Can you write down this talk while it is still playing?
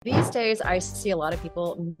These days, I see a lot of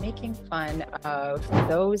people making fun of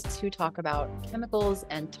those who talk about chemicals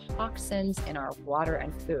and toxins in our water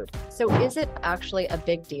and food. So, is it actually a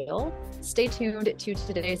big deal? Stay tuned to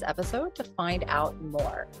today's episode to find out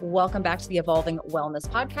more. Welcome back to the Evolving Wellness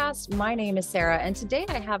Podcast. My name is Sarah, and today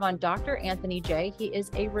I have on Dr. Anthony J. He is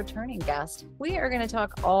a returning guest. We are going to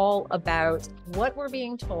talk all about what we're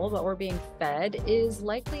being told, what we're being fed is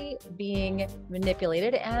likely being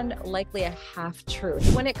manipulated and likely a half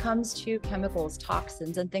truth when it comes to chemicals,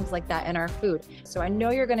 toxins, and things like that in our food. So I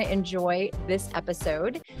know you're going to enjoy this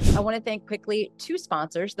episode. I want to thank quickly two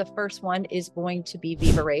sponsors. The first one is going to be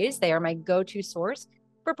Viva Rays. They are my go-to source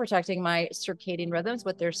for protecting my circadian rhythms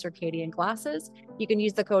with their circadian glasses. You can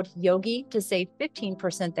use the code YOGI to save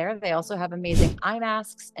 15% there. They also have amazing eye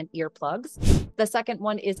masks and earplugs. The second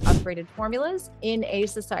one is Upgraded Formulas. In a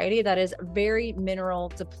society that is very mineral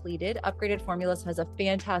depleted, Upgraded Formulas has a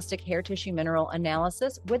fantastic hair tissue mineral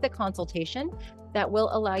analysis with a consultation that will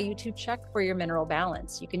allow you to check for your mineral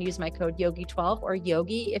balance. You can use my code YOGI12 or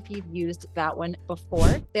YOGI if you've used that one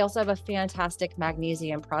before. They also have a fantastic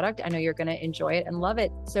magnesium product. I know you're going to enjoy it and love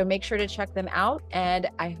it. So make sure to check them out. And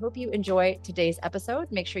I hope you enjoy today's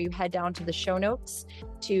episode. Make sure you head down to the show notes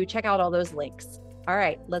to check out all those links. All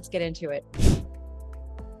right, let's get into it.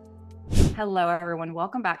 Hello, everyone.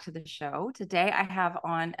 Welcome back to the show. Today I have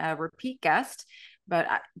on a repeat guest. But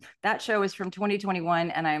that show is from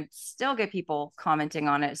 2021 and I still get people commenting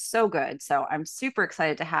on it. So good. So I'm super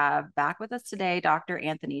excited to have back with us today, Dr.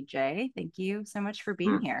 Anthony J. Thank you so much for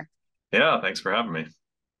being here. Yeah, thanks for having me.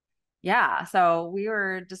 Yeah. So we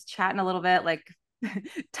were just chatting a little bit like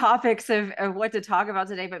topics of what to talk about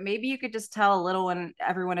today, but maybe you could just tell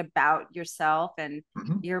everyone about yourself and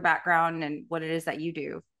your background and what it is that you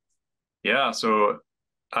do. Yeah. So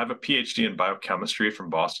I have a PhD in biochemistry from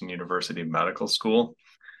Boston University Medical School.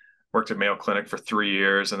 Worked at Mayo Clinic for 3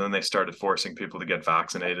 years, and then they started forcing people to get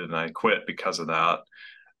vaccinated, and I quit because of that.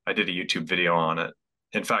 I did a YouTube video on it.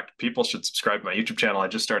 In fact, people should subscribe to my YouTube channel. I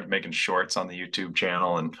just started making shorts on the YouTube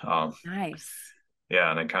channel, and nice. Yeah,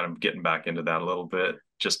 and I'm kind of getting back into that a little bit,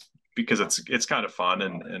 just because it's kind of fun.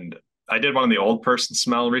 And I did one on the old person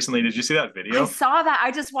smell recently. Did you see that video? I saw that.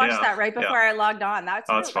 I just watched that right before I logged on.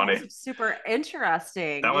 That's funny. That super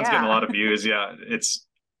interesting. That one's getting a lot of views. Yeah,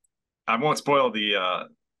 I won't spoil the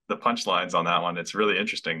punchlines on that one. It's really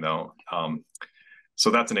interesting though.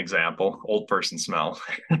 So that's an example. Old person smell.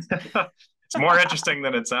 It's more interesting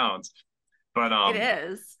than it sounds. But it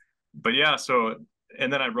is. But yeah,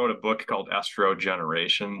 and then I wrote a book called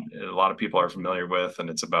Estrogeneration. A lot of people are familiar with, and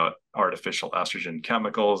it's about artificial estrogen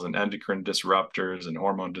chemicals and endocrine disruptors and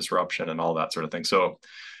hormone disruption and all that sort of thing. So,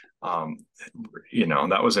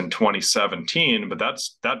 that was in 2017, but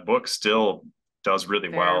that book still does really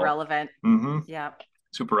well. Very relevant. Mm-hmm. Yeah.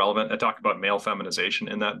 Super relevant. I talk about male feminization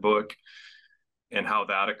in that book and how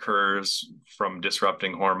that occurs from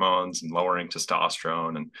disrupting hormones and lowering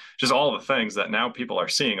testosterone and just all the things that now people are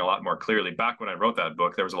seeing a lot more clearly. Back when I wrote that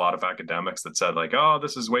book, there was a lot of academics that said like, oh,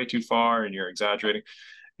 this is way too far and you're exaggerating.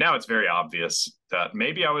 Now it's very obvious that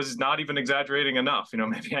maybe I was not even exaggerating enough.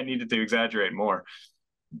 Maybe I needed to exaggerate more.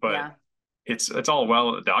 But yeah. It's all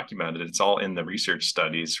well documented. It's all in the research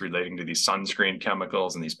studies relating to these sunscreen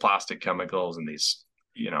chemicals and these plastic chemicals and these,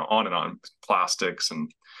 on and on plastics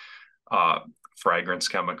and fragrance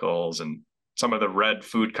chemicals and some of the red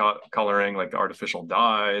food coloring, like the artificial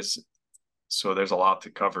dyes. So there's a lot to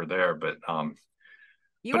cover there, but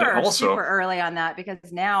you are also super early on that because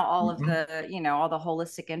now all of the, all the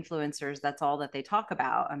holistic influencers, that's all that they talk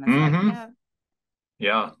about. And it's like,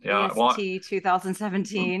 yeah. EST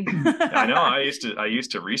 2017. I know. I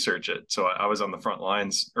used to research it. So I was on the front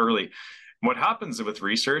lines early. What happens with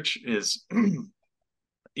research is,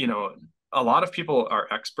 a lot of people are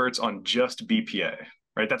experts on just BPA,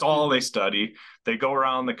 right? That's all they study. They go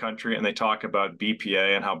around the country and they talk about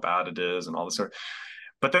BPA and how bad it is and all this sort.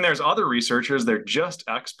 But then there's other researchers, they're just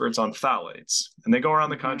experts on phthalates. And they go around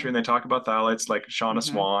the country and they talk about phthalates like Shauna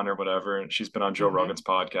Swan or whatever. And she's been on Joe Rogan's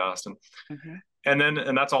podcast.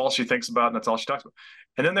 And that's all she thinks about and that's all she talks about.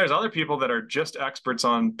 And then there's other people that are just experts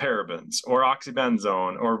on parabens or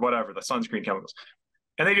oxybenzone or whatever, the sunscreen chemicals.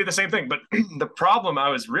 And they do the same thing. But the problem I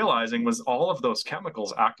was realizing was all of those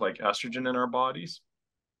chemicals act like estrogen in our bodies.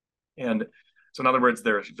 And so in other words,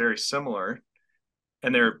 they're very similar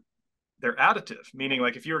and they're additive, meaning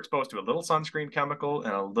like if you're exposed to a little sunscreen chemical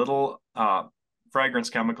and a little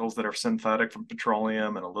fragrance chemicals that are synthetic from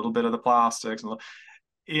petroleum and a little bit of the plastics.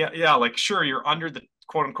 Like sure, you're under the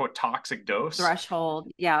quote unquote toxic dose.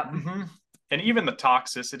 Threshold. Yeah. And even the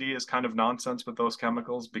toxicity is kind of nonsense with those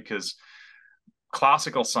chemicals because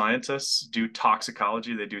classical scientists do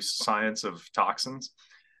toxicology. They do science of toxins.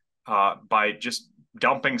 by just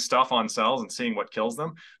dumping stuff on cells and seeing what kills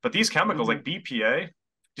them. But these chemicals Mm-hmm. like BPA,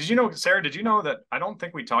 did you know, Sarah, did you know that, I don't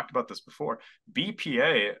think we talked about this before,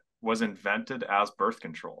 BPA was invented as birth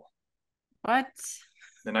control What?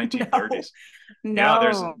 in the No, 1930s. Yeah,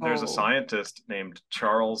 there's a no. scientist named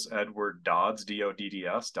Charles Edward Dodds,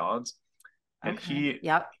 Dodds, Dodds, and Okay. he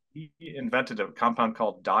Yep. he invented a compound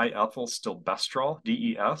called diethylstilbestrol,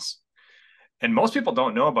 DES. And most people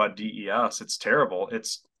don't know about DES. It's terrible.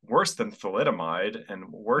 It's worse than thalidomide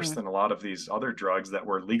and worse Mm. than a lot of these other drugs that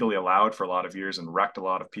were legally allowed for a lot of years and wrecked a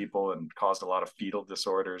lot of people and caused a lot of fetal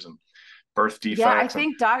disorders and birth Yeah, I defects.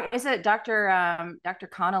 And think is it Dr.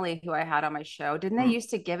 Connolly who I had on my show? Didn't they used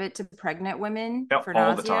to give it to pregnant women yep, for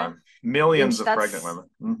all the nausea? time. And Millions of pregnant women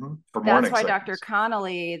for that's morning why Dr. sickness.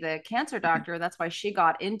 Connolly, the cancer doctor, that's why she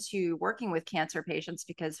got into working with cancer patients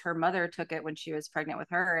because her mother took it when she was pregnant with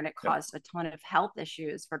her and it Yep, caused a ton of health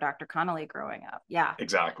issues for Dr. Connolly growing up. Yeah.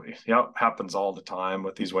 exactly. Yep, happens all the time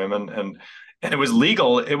with these women. And it was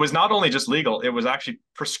legal. It was not only just legal, it was actually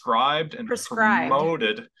prescribed and Prescribed.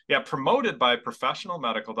 promoted by professional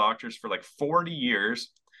medical doctors for like 40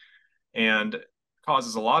 years, and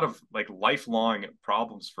causes a lot of like lifelong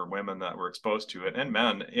problems for women that were exposed to it and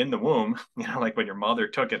men in the womb, like when your mother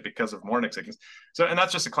took it because of morning sickness. So, and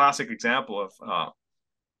that's just a classic example of,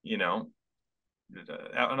 you know,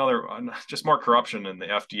 another, just more corruption in the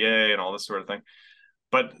FDA and all this sort of thing.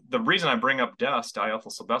 But the reason I bring up DES,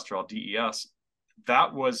 diethylstilbestrol, DES,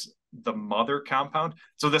 that was the mother compound.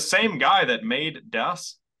 So the same guy that made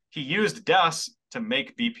DES, he used DES to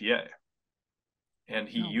make BPA. And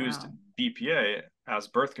he Oh, used wow. BPA as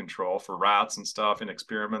birth control for rats and stuff in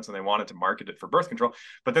experiments, and they wanted to market it for birth control.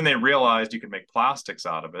 But then they realized you could make plastics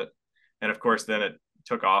out of it. And of course, then it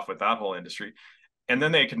took off with that whole industry. And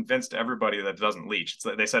then they convinced everybody that it doesn't leach.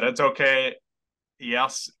 They said it's okay.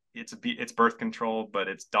 Yes, it's birth control, but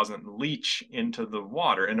it doesn't leach into the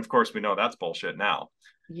water. And of course, we know that's bullshit now.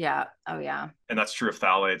 Yeah. Oh, yeah. And that's true of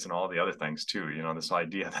phthalates and all the other things too. This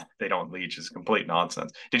idea that they don't leach is complete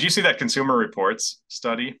nonsense. Did you see that Consumer Reports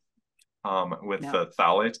study with No, the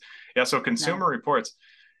phthalates? Yeah, so no. Consumer Reports,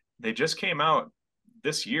 they just came out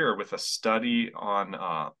this year with a study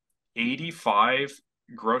on 85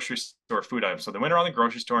 grocery store food items. So they went around the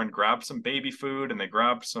grocery store and grabbed some baby food and they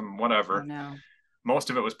grabbed some Oh, whatever. no.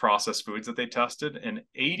 Most of it was processed foods that they tested, and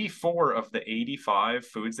 84 of the 85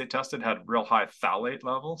 foods they tested had real high phthalate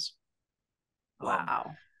levels. Um,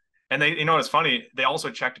 Wow. and it's funny, they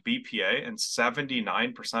also checked BPA, and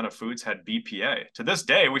 79% of foods had BPA. To this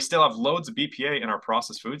day, we still have loads of BPA in our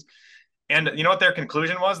processed foods. And you know what their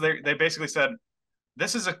conclusion was? They basically said,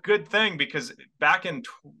 this is a good thing because back in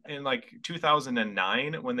like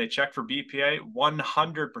 2009, when they checked for BPA,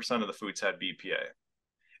 100% of the foods had BPA.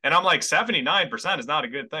 And I'm like, 79% is not a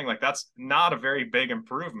good thing. Like, that's not a very big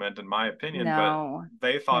improvement, in my opinion, but No,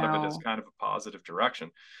 they thought of it as no. kind of a positive direction.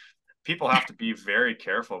 People have to be very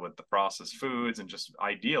careful with the processed foods and just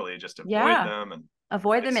ideally just avoid Yeah. them. And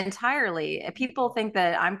Avoid them it's, entirely. People think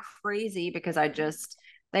that I'm crazy because I just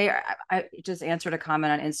answered a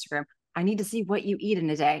comment on Instagram. I need to see what you eat in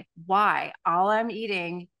a day. Why? All I'm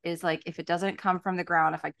eating is like if it doesn't come from the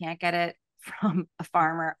ground, if I can't get it from a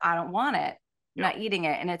farmer, I don't want it. I'm yeah. not eating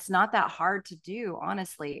it. And it's not that hard to do,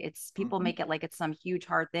 honestly. It's people Mm-hmm. make it like it's some huge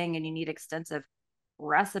hard thing and you need extensive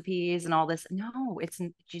recipes and all this. No, it's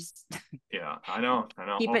just Yeah, I know. I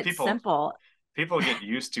know. keep Well, it simple. people get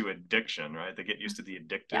used to addiction, right? They get used to the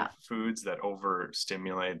addictive Yeah. foods that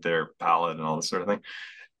overstimulate their palate and all this sort of thing.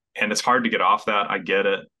 And it's hard to get off that. I get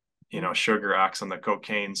it. Sugar acts on the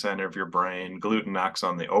cocaine center of your brain, gluten acts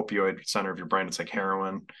on the opioid center of your brain. It's like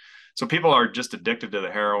heroin. So people are just addicted to the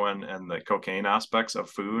heroin and the cocaine aspects of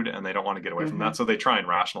food, and they don't want to get away from Mm-hmm. that. So they try and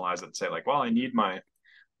rationalize it and say, like, well, I need my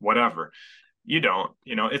whatever. You don't,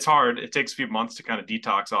 it's hard. It takes a few months to kind of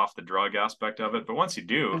detox off the drug aspect of it. But once you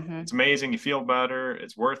do, Mm-hmm. it's amazing. You feel better.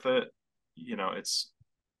 It's worth it.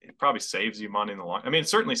 It probably saves you money in the long. I mean, it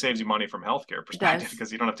certainly saves you money from healthcare It perspective does.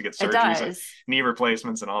 because you don't have to get It surgeries and does. knee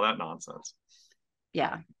replacements and all that nonsense.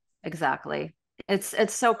 Yeah, exactly. It's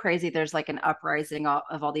so crazy. There's like an uprising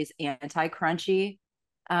of all these anti-crunchy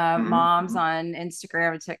moms Mm-hmm, on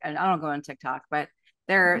Instagram and I don't go on TikTok, but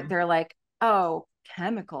they're mm-hmm, they're like, oh,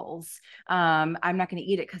 chemicals. I'm not going to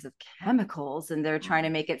eat it because of chemicals, and they're trying to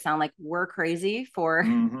make it sound like we're crazy for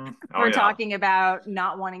mm-hmm. Oh for yeah. talking about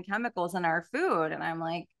not wanting chemicals in our food. And I'm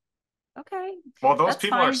like, okay, Well, those that's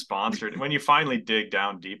people are fine. sponsored. When you finally dig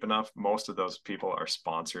down deep enough, most of those people are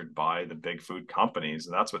sponsored by the big food companies,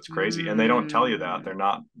 and that's what's crazy. And they don't tell you that.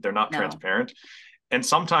 Mm, They're not no. transparent. And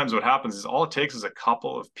sometimes what happens is all it takes is a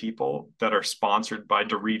couple of people that are sponsored by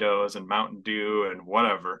Doritos and Mountain Dew and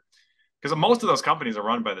whatever because most of those companies are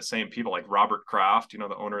run by the same people, like Robert Kraft,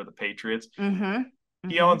 the owner of the Patriots. Mm-hmm.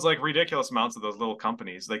 He Mm-hmm. owns like ridiculous amounts of those little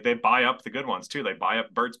companies. Like they buy up the good ones too. They buy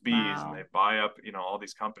up Burt's Bees and Wow. they buy up, all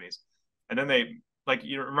these companies. And then they, like,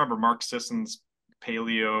 you remember Mark Sisson's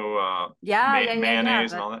paleo Yeah, yeah, yeah, yeah.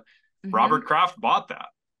 mayonnaise and That, all that. mm-hmm. Robert Kraft bought that,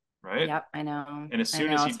 right? Yep, I know. And as I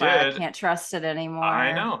soon as know. he That's why I did, can't trust it I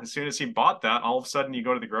anymore. know, as soon as he bought that, all of a sudden you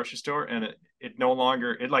go to the grocery store and it no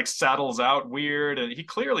longer, it like settles out weird. And he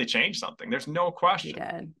clearly changed something. There's no He question.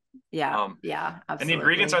 did. Yeah, Um, yeah, and the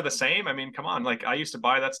ingredients are absolutely. the same. I mean, come on, like I used to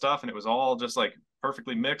buy that stuff and it was all just like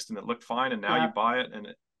perfectly mixed and it looked fine. And now you Yep. buy it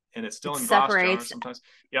and it's still It in glass jars separates. sometimes.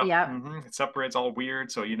 Yep. Yep. It separates all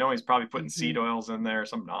weird. So he's probably putting Mm-hmm. seed oils in there,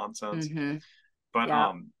 some nonsense. Mm-hmm. But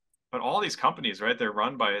Yep. but all these companies, right? They're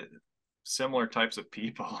run by similar types of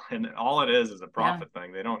people, and all it is a Yeah. profit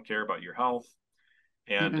thing. They don't care about your health,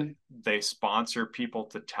 and Mm-mm. they sponsor people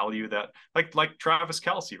to tell you that, like Travis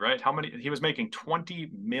Kelsey, right? How many he was making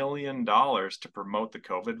 $20 million to promote the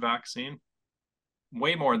COVID vaccine,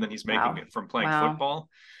 way more than he's making Wow. it from playing Wow. football.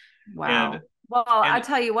 And Wow. Well, I and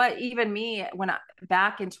tell you what, even me,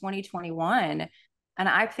 back in 2021, and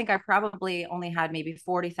I think I probably only had maybe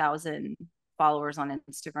 40,000 followers on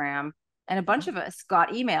Instagram, and a bunch of us got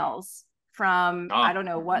emails from, I ah, don't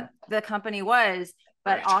know what the company was,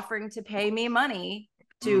 but right. offering to pay me money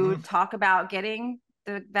to Mm-hmm, talk about getting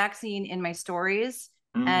the vaccine in my stories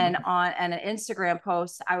and mm-hmm. on and an Instagram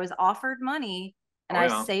post. I was offered money and Oh I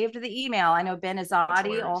yeah, saved the email. I know Ben that's Azadi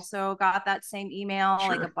hilarious. also got that same email,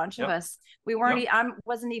 like a Sure. bunch of Yep. us. We weren't, Yep. I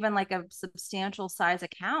wasn't even like a substantial size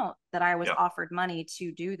account that I was Yep. offered money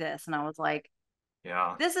to do this. And I was like,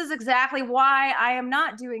 Yeah. this is exactly why I am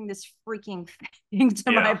not doing this freaking thing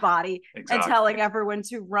to my Yeah. body and Exactly. telling everyone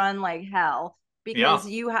to run like hell. Yeah.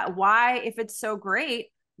 Because why, if it's so great,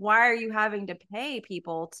 why are you having to pay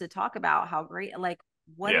people to talk about how great, like,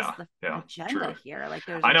 what is Yeah. the Yeah. agenda True. here? Like,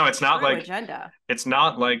 there's I a know true agenda. it's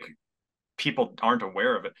not like people aren't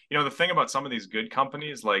aware of it. The thing about some of these good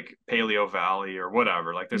companies like Paleo Valley or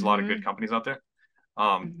whatever, like there's a lot of good Mm-hmm. companies out there.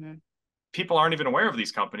 Um, Mm-hmm. People aren't even aware of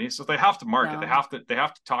these companies, so they have to market. They No, have to they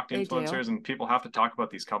have to talk to they do. influencers, and people have to talk about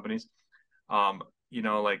these companies.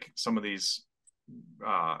 Like some of these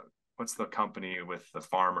uh what's the company with the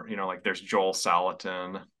farmer? Like there's Joel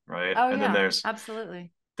Salatin, right? Oh And then yeah, there's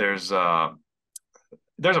absolutely. there's uh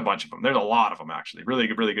there's a bunch of them. There's a lot of them actually. Really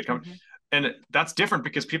good company. Mm-hmm. And that's different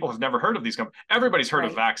because people have never heard of these companies. Everybody's heard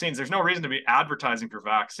of Right. vaccines. There's no reason to be advertising for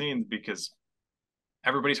vaccines because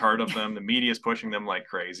everybody's heard of them. The media is pushing them like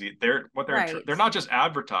crazy. They're Right. not just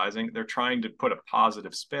advertising. They're trying to put a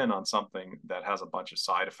positive spin on something that has a bunch of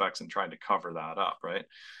side effects and trying to cover that up, right?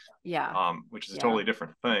 Yeah. Which is a Yeah. totally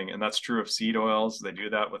different thing. And that's true of seed oils. They do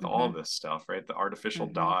that with all Mm-hmm. of this stuff, right? The artificial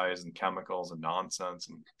Mm-hmm. dyes and chemicals and nonsense.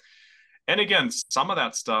 And again, some of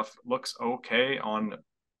that stuff looks okay on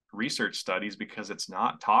research studies because it's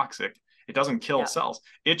not toxic. It doesn't kill Yep. cells.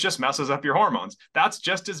 It just messes up your hormones. That's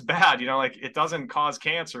just as bad. Like it doesn't cause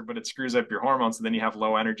cancer, but it screws up your hormones. And then you have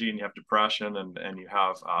low energy and you have depression and you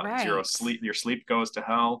have zero Right. sleep. Your sleep goes to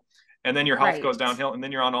hell. And then your health goes Right. downhill. And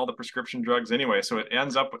then you're on all the prescription drugs anyway. So it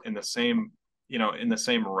ends up in the same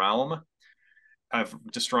realm of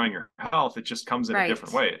destroying your health. It just comes in a Right.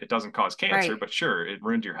 different way. It doesn't cause cancer, Right. but sure, it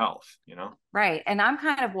ruined your health. Right. And I'm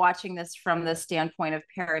kind of watching this from the standpoint of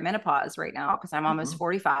perimenopause right now because I'm almost Mm-hmm.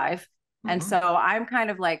 45. And Mm-hmm. so I'm kind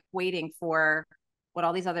of like waiting for what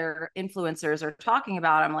all these other influencers are talking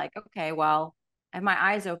about. I'm like, okay, well, I have my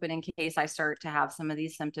eyes open in case I start to have some of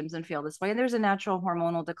these symptoms and feel this way. And there's a natural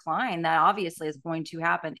hormonal decline that obviously is going to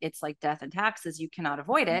happen. It's like death and taxes. You cannot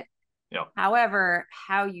avoid Mm-hmm. it. Yeah. However,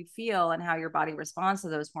 how you feel and how your body responds to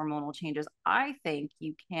those hormonal changes, I think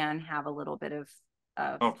you can have a little bit of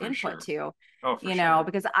Oh, for input sure. to, Oh, for sure.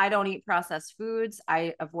 because I don't eat processed foods.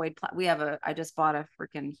 I avoid, I just bought a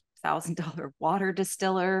freaking $1,000 water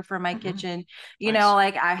distiller for my Mm-hmm. kitchen. Nice.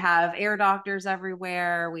 Like I have air doctors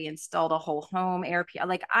everywhere. We installed a whole home air.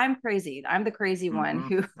 Like I'm crazy. I'm the crazy one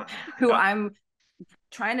Mm-hmm. who, who Yeah. I'm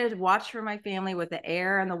trying to watch for my family with the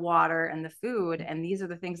air and the water and the food. Mm-hmm. And these are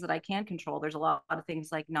the things that I can control. There's a lot of things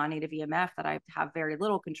like non-native EMF that I have very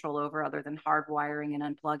little control over other than hardwiring and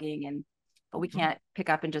unplugging. But we Mm-hmm. can't pick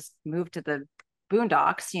up and just move to the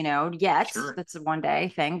boondocks, yet. Sure. That's a one day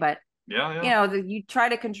thing. But Yeah. Yeah. you try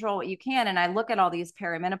to control what you can. And I look at all these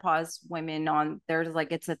perimenopause women on there's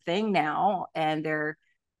like it's a thing now and they're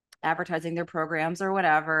advertising their programs or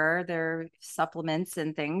whatever, their supplements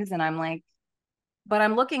and things. And I'm like, but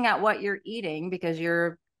I'm looking at what you're eating because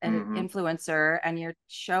you're an Mm-hmm. influencer and you're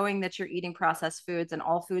showing that you're eating processed foods and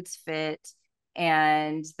all foods fit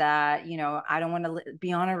and that I don't want to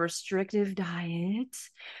be on a restrictive diet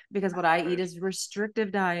because what I eat Right. is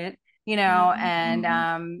restrictive diet and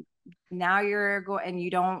Mm-hmm. now you're going and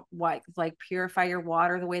you don't like purify your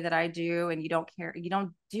water the way that I do, and you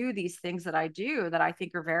don't do these things that I do that I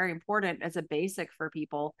think are very important as a basic for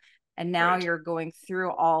people. And now Right. you're going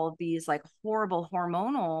through all of these like horrible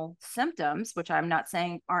hormonal symptoms, which I'm not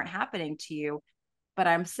saying aren't happening to you, but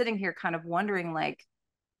I'm sitting here kind of wondering, like,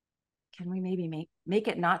 can we maybe make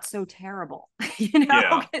it not so terrible? you know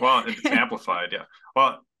Yeah. Well, it's amplified. Yeah.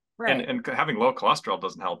 Well, and Right. having low cholesterol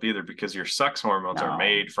doesn't help either because your sex hormones are No.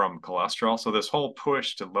 made from cholesterol. So this whole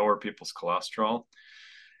push to lower people's cholesterol,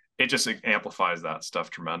 it just amplifies that stuff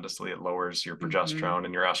tremendously. It lowers your Mm-hmm. progesterone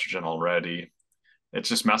and your estrogen already. It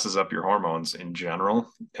just messes up your hormones in general.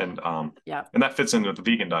 Yeah. And that fits in with the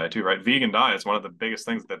vegan diet too, right? Vegan diet is one of the biggest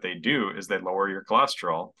things that they do is they lower your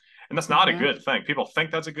cholesterol. And that's not a Mm-hmm. good thing. People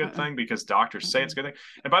think that's a good Mm-mm. thing because doctors say it's a Mm-mm. good thing.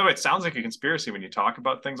 And by the way, it sounds like a conspiracy when you talk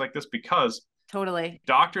about things like this because Totally.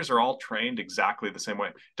 doctors are all trained exactly the same way.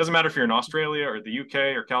 It doesn't matter if you're in Australia or the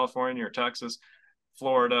UK or California or Texas,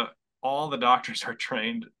 Florida, all the doctors are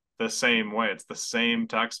trained the same way. It's the same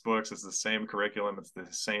textbooks, it's the same curriculum, it's the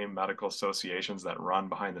same medical associations that run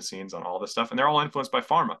behind the scenes on all this stuff. And they're all influenced by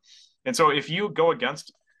pharma. And so if you go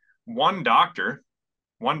against one doctor,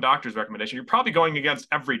 one doctor's recommendation, you're probably going against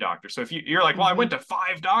every doctor. So if you're like, well, I Mm-hmm. went to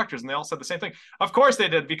 5 doctors and they all said the same thing. Of course they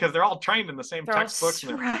did because they're all trained in the same They're all textbooks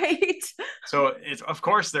and they're right. so it's of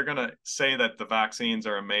course they're going to say that the vaccines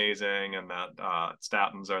are amazing and that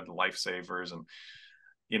statins are the lifesavers, and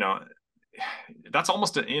you know that's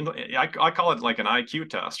almost I call it like an IQ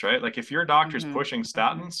test, right? Like if your doctor's Mm-hmm. pushing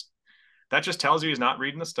Mm-hmm. statins, that just tells you he's not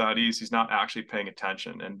reading the studies, he's not actually paying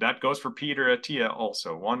attention, and that goes for Peter Attia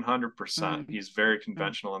also 100%. Mm-hmm. He's very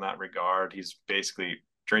conventional in that regard. He's basically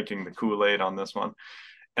drinking the Kool-Aid on this one.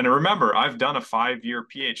 And remember, I've done a 5-year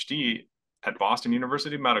PhD at Boston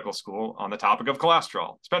University Medical School on the topic of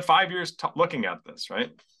cholesterol. Spent 5 years looking at this,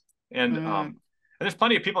 right? And Mm-hmm. there's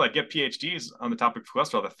plenty of people that get PhDs on the topic of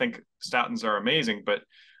cholesterol that think statins are amazing, but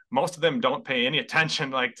most of them don't pay any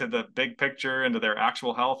attention like to the big picture and to their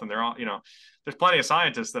actual health. And they're all, there's plenty of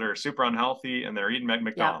scientists that are super unhealthy and they're eating Yep.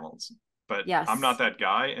 McDonald's. But I'm not Yes. that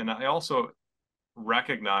guy, and I also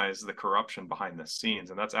recognize the corruption behind the scenes,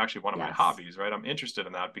 and that's actually one of my Yes. hobbies, right? I'm interested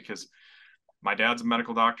in that because my dad's a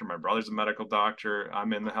medical doctor, my brother's a medical doctor,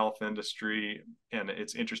 I'm in the health industry, and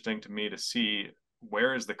it's interesting to me to see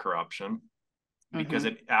where is the corruption because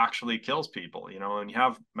Mm-hmm. it actually kills people, and you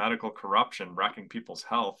have medical corruption wrecking people's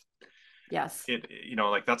health. Yes.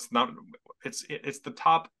 Like that's not it's the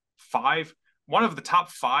top 5. One of the top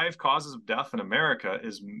 5 causes of death in America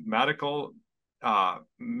is medical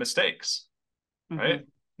mistakes, Mm-hmm. right?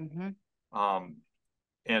 Mm-hmm. um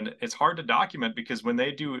and it's hard to document because when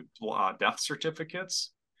they do death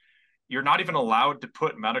certificates, you're not even allowed to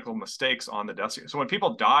put medical mistakes on the death certificate. So when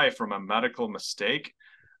people die from a medical mistake,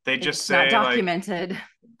 they just It's not say like documented.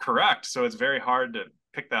 correct. So it's very hard to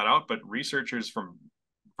pick that out. But researchers from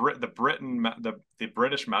the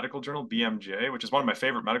British Medical Journal BMJ, which is one of my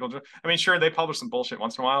favorite medical journals. I mean, sure they publish some bullshit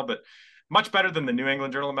once in a while, but much better than the New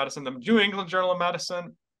England Journal of Medicine. The New England Journal of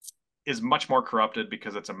Medicine is much more corrupted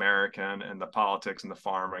because it's American and the politics and the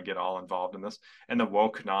pharma get all involved in this and the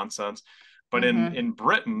woke nonsense. But in Mm-hmm. in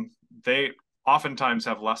Britain, they oftentimes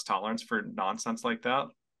have less tolerance for nonsense like that.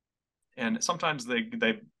 And sometimes they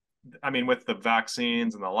I mean, with the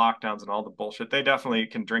vaccines and the lockdowns and all the bullshit, they definitely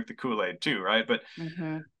can drink the Kool-Aid too, right? But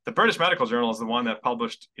Mm-hmm. the British Medical Journal is the one that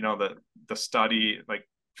published, the study like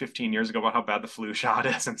 15 years ago about how bad the flu shot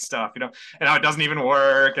is and stuff, and how it doesn't even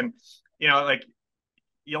work. And, like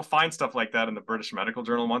you'll find stuff like that in the British Medical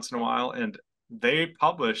Journal once in a while. And they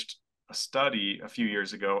published a study a few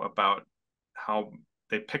years ago about how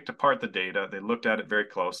they picked apart the data, they looked at it very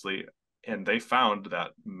closely, and they found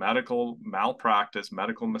that medical malpractice,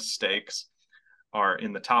 medical mistakes are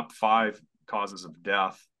in the top 5 causes of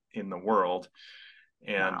death in the world.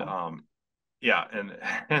 And Wow. yeah,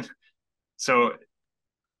 and so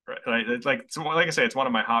right, like I say, it's one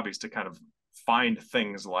of my hobbies to kind of find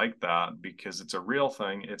things like that because it's a real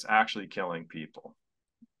thing. It's actually killing people.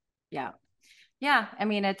 Yeah. Yeah. I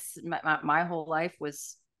mean, it's my whole life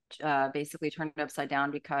was basically turned upside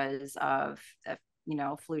down because of a,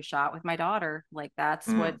 flu shot with my daughter. Like that's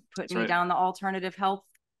what put That's me right. down the alternative health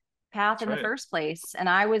path That's in the right. first place. And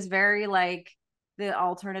I was very like, the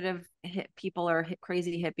alternative people are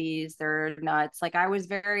crazy hippies. They're nuts. Like I was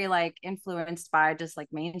very like influenced by just like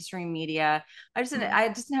mainstream media. Mm, I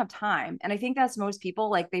just didn't have time. And I think that's most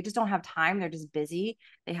people, like they just don't have time. They're just busy.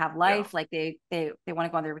 They have yeah. life. Like they want to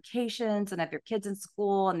go on their vacations and have their kids in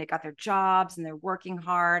school and they got their jobs and they're working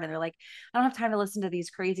hard. And they're like, I don't have time to listen to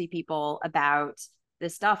these crazy people about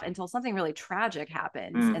this stuff until something really tragic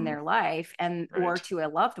happens in Mm, their life, and or right. to a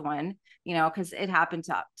loved one, you know, because it happened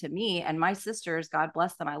to me and my sisters, God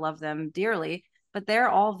bless them, I love them dearly, but they're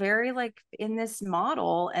all very like in this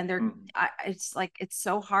model, and Mm. it's like it's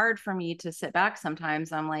so hard for me to sit back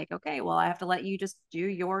sometimes. I'm like, okay, well, I have to let you just do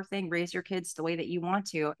your thing, raise your kids the way that you want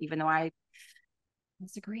to, even though I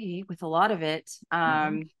disagree with a lot of it.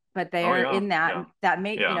 Hmm. But Oh they're yeah. in Yeah.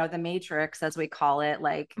 you Yeah. know, the matrix, as we call it,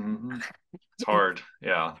 like Hmm. It's it, hard.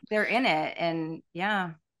 Yeah. they're in it. And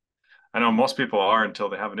yeah. I know most people are until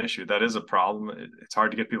they have an issue. That is a problem. It's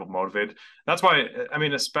hard to get people motivated. That's why, I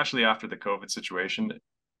mean, especially after the COVID situation,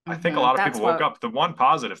 I think a lot of people That's woke what up. The one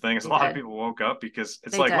positive thing is a they lot of did. people woke up because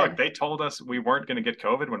it's They like, look, did. they told us we weren't going to get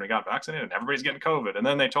COVID when we got vaccinated, and everybody's getting COVID. And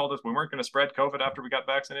then they told us we weren't going to spread COVID after we got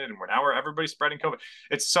vaccinated, and we're everybody's spreading COVID.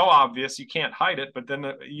 It's so obvious you can't hide it, but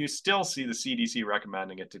then you still see the CDC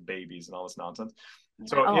recommending it to babies and all this nonsense.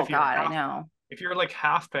 So Oh God, I know. if you're like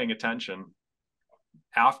half paying attention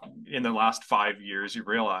half in the last 5 years, you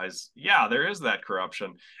realize, yeah, there is that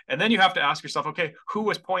corruption. And then you have to ask yourself, okay, who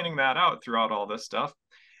was pointing that out throughout all this stuff?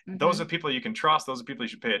 Those are people you can trust. Those are people you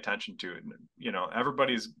should pay attention to. And, you know,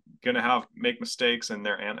 everybody's going to make mistakes in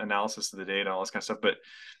their analysis of the data, all this kind of stuff. But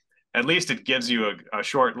at least it gives you a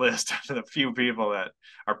short list of the few people that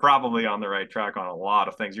are probably on the right track on a lot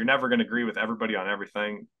of things. You're never going to agree with everybody on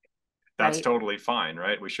everything. That's Right. totally fine,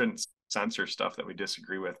 right? We shouldn't censor stuff that we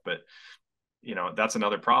disagree with, but you know, that's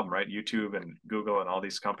another problem, right? YouTube and Google and all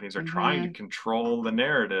these companies are trying to Mm-hmm. control the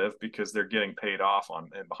narrative because they're getting paid off on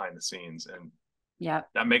and behind the scenes, and Yep.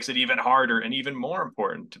 that makes it even harder and even more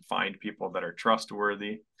important to find people that are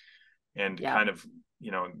trustworthy and Yep. kind of,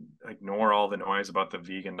 you know, ignore all the noise about the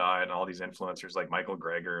vegan diet and all these influencers like Michael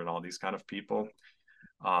Greger and all these kind of people.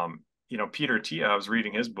 You know, Peter Tia, I was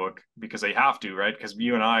reading his book because they have to, right? Because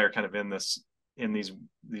you and I are kind of in these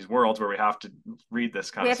worlds where we have to read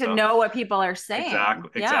this kind We of have to stuff. know what people are saying.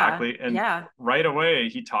 Exactly, Yeah. exactly. And Yeah. right away,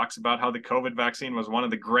 he talks about how the COVID vaccine was one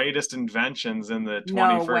of the greatest inventions in the No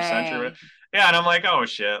 21st century. way. Yeah, and I'm like, oh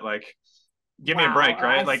shit, like, give me a Wow. break,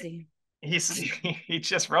 right? I Like, see. he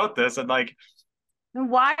just wrote this, and like,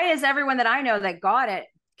 Why is everyone that I know that got it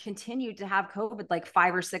continued to have COVID like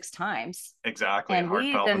 5 or 6 times? exactly, And heart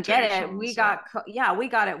we didn't get it. palpitations. Yeah, Yeah, we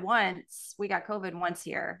got it once. We got COVID once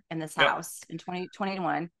here in this yep, house in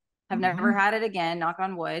 2021. Have never mm-hmm. had it again, knock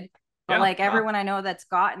on wood. But Yeah, like no, everyone I know that's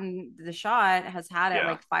gotten the shot has had it yeah,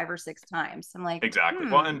 like 5 or 6 times. I'm like, exactly.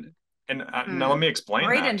 Well, and now let hmm. me explain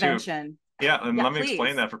Great that too. invention. Yeah, and Yeah, let me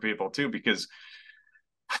explain please. that for people too, because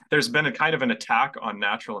there's been a kind of an attack on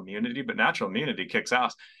natural immunity, but natural immunity kicks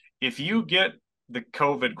ass. If you get the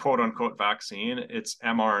COVID quote unquote vaccine, it's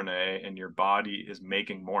mRNA and your body is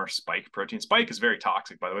making more spike protein. Spike is very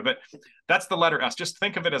toxic, by the way, but that's the letter S. Just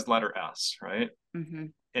think of it as letter S, right? Mm-hmm.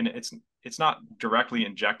 And it's not directly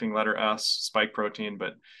injecting letter S spike protein,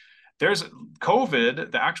 but there's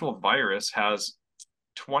COVID, the actual virus has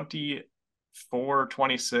 24,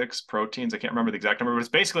 26 proteins. I can't remember the exact number, but it's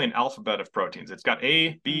basically an alphabet of proteins. It's got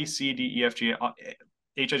A, B, Mm. C, D, E, F, G,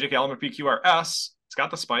 H, I, J, K, L, M, N, P, Q, R, S. It's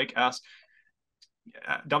got the spike S,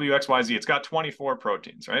 W, X, Y, Z. It's got 24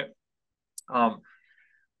 proteins, right? Um,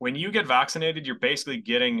 when you get vaccinated, you're basically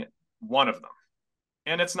getting one of them.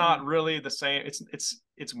 And it's not Mm. really the same.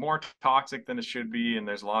 It's more toxic than it should be, and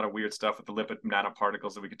there's a lot of weird stuff with the lipid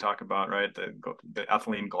nanoparticles that we could talk about, right? The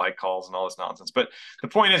ethylene glycols and all this nonsense. But the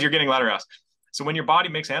point is, you're getting letter S. So when your body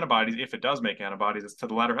makes antibodies, if it does make antibodies, it's to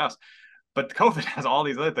the letter S. But COVID has all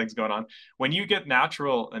these other things going on. When you get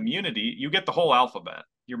natural immunity, you get the whole alphabet.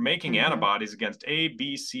 You're making Mm-hmm. antibodies against A,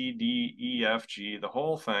 B, C, D, E, F, G, the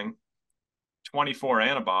whole thing. 24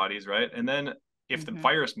 antibodies, right? And then if the Mm-hmm.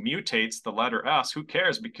 virus mutates the letter S, who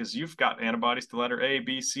cares? Because you've got antibodies to letter A,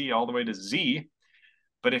 B, C, all the way to Z.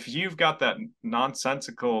 But if you've got that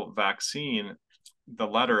nonsensical vaccine, the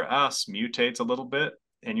letter S mutates a little bit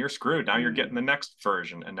and you're screwed. Now you're Mm. getting the next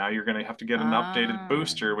version. And now you're going to have to get an updated Ah,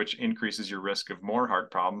 booster, which increases your risk of more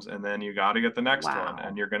heart problems. And then you got to get the next one.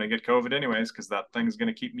 And wow. you're going to get COVID anyways, because that thing's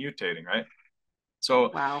going to keep mutating, right?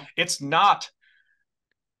 So Wow. it's not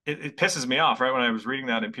it pisses me off, right? When I was reading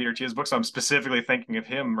that in Peter Thiel's book, so I'm specifically thinking of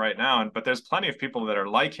him right now. But there's plenty of people that are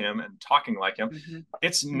like him and talking like him. Mm-hmm.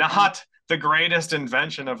 It's Mm-hmm. not the greatest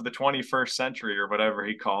invention of the 21st century or whatever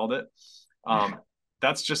he called it. Um,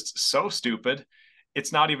 that's just so stupid.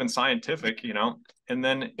 It's not even scientific, you know. And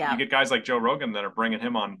then you Yeah. get guys like Joe Rogan that are bringing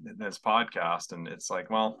him on his podcast, and it's like,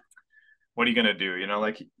 well, what are you going to do? You know,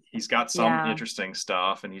 like he's got some Yeah. interesting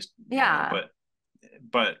stuff, and he's, you know, Yeah. but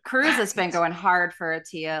but Cruz has been going hard for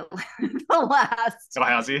Atia the last oh,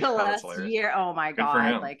 has he? the Oh, that's last hilarious. year. Oh my Good for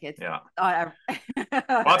God. him. Like it's Yeah. Well, it's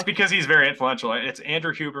mm-hmm. because he's very influential. It's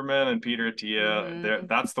Andrew Huberman and Peter Attia.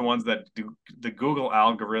 That's the ones that do the Google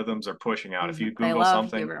algorithms are pushing out. If Mm-hmm. you They Google love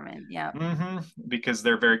something, Huberman. Yeah. because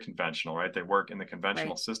they're very conventional, right? They work in the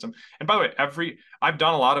conventional Right. system. And by the way, I've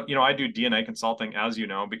done a lot of, I do DNA consulting, as you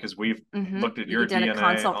know, because we've Mm-hmm. looked at You your did a DNA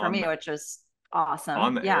consult for me, which was awesome.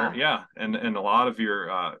 on the air. Yeah. Yeah. And a lot of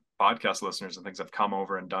your podcast listeners and things have come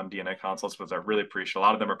over and done DNA consults with. I really appreciate. A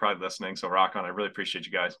lot of them are probably listening. So rock on. I really appreciate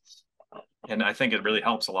you guys. And I think it really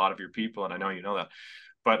helps a lot of your people. And I know you know that.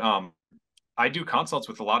 But I do consults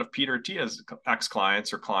with a lot of Peter Attia's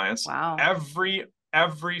ex-clients or clients. Wow. Every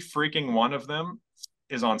freaking one of them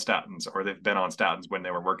is on statins, or they've been on statins when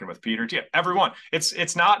they were working with Peter Attia. Everyone.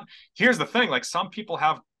 It's not. Here's the thing. Like, some people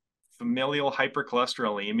have familial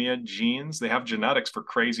hypercholesterolemia genes. They have genetics for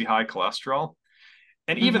crazy high cholesterol.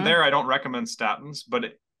 And even there, I don't recommend statins,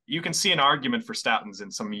 but you can see an argument for statins in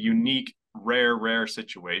some unique, rare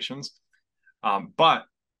situations. But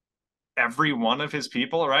every one of his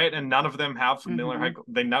people, right? And none of them have familiar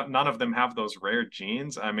none of them have those rare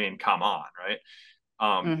genes. I mean, come on, right?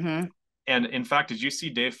 And in fact, did you see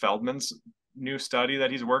Dave Feldman's new study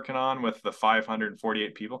that he's working on with the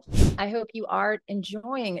 548 people? I hope you are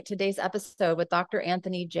enjoying today's episode with Dr.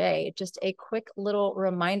 Anthony J. Just a quick little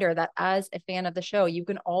reminder that as a fan of the show, you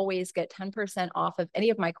can always get 10% off of any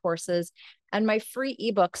of my courses. And my free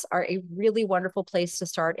ebooks are a really wonderful place to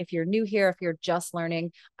start. If you're new here, if you're just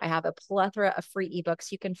learning, I have a plethora of free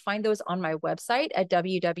ebooks. You can find those on my website at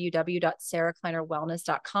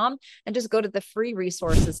www.sarahkleinerwellness.com and just go to the free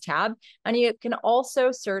resources tab. And you can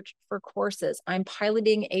also search for courses. I'm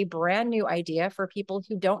piloting a brand new idea for people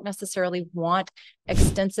who don't necessarily want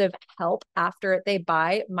extensive help after they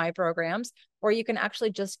buy my programs, or you can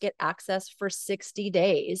actually just get access for 60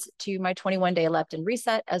 days to my 21-day leptin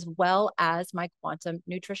reset, as well as my quantum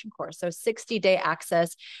nutrition course. So 60-day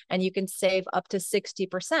access, and you can save up to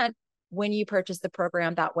 60% when you purchase the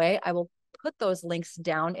program that way. I will put those links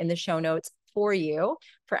down in the show notes for you,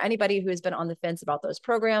 for anybody who has been on the fence about those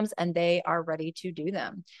programs and they are ready to do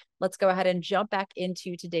them. Let's go ahead and jump back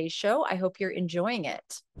into today's show. I hope you're enjoying it.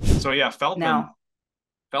 So yeah,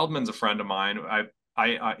 Feldman's a friend of mine.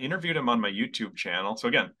 I interviewed him on my YouTube channel. So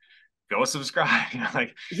again, go subscribe.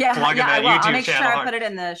 Plugging that YouTube I'll make channel. Sure I put it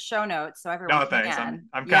in the show notes so everyone No, thanks. can.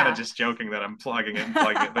 I'm kind of just joking that I'm plugging it,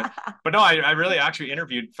 but no, I really actually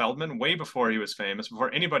interviewed Feldman way before he was famous,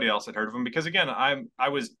 before anybody else had heard of him. Because again, I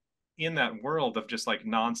was in that world of just like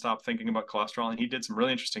nonstop thinking about cholesterol, and he did some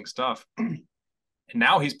really interesting stuff. And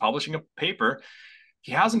now he's publishing a paper.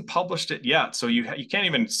 He hasn't published it yet, so you can't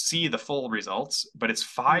even see the full results, but it's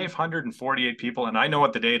 548 people, and I know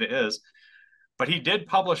what the data is. But he did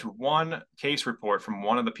publish one case report from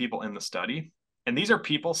one of the people in the study. And these are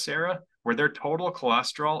people, Sarah, where their total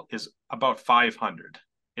cholesterol is about 500.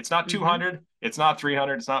 It's not 200, it's not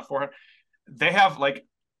 300, it's not 400. They have like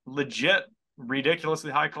legit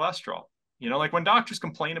ridiculously high cholesterol. Like when doctors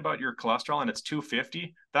complain about your cholesterol and it's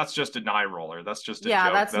 250, that's just an eye roller. That's just a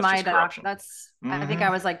joke. That's my doctor. I think I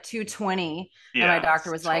was like 220, and my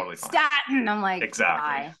doctor was totally like, statin. I'm like,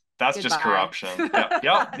 exactly. Bye. That's Goodbye. Just corruption.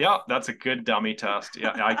 Yep. That's a good dummy test.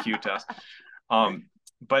 Yeah, IQ test.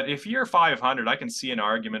 But if you're 500, I can see an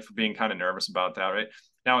argument for being kind of nervous about that, right?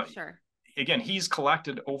 Now, sure. Again, he's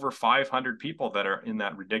collected over 500 people that are in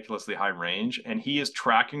that ridiculously high range, and he is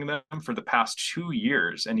tracking them for the past 2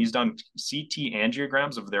 years. And he's done CT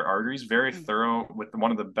angiograms of their arteries, very thorough, with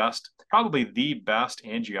one of the best, probably the best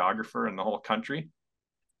angiographer in the whole country.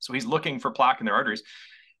 So he's looking for plaque in their arteries.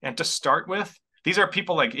 And to start with, these are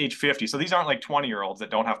people like age 50. So these aren't like 20-year-olds that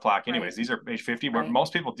don't have plaque anyways. Right. These are age 50, where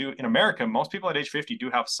most people do. In America, most people at age 50 do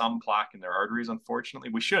have some plaque in their arteries, unfortunately.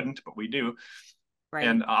 We shouldn't, but we do. Right.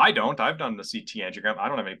 And I don't. I've done the CT angiogram. I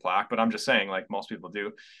don't have any plaque, but I'm just saying, like, most people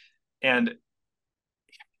do. And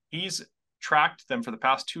he's tracked them for the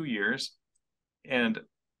past 2 years. And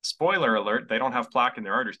spoiler alert, they don't have plaque in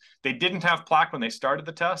their arteries. They didn't have plaque when they started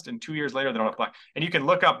the test, and 2 years later, they don't have plaque. And you can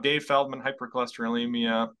look up Dave Feldman,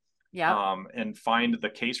 hypercholesterolemia, and find the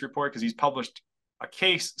case report, because he's published a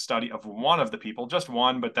case study of one of the people, just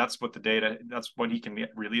one, but that's what that's what he can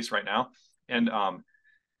release right now. And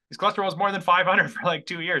his cholesterol was more than 500 for like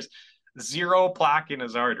 2 years, 0 plaque in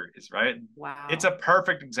his arteries, right? Wow. It's a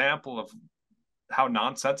perfect example of how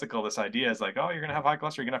nonsensical this idea is. Like, oh, you're going to have high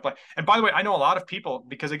cholesterol, you're going to have plaque. And by the way, I know a lot of people,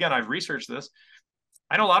 because again, I've researched this.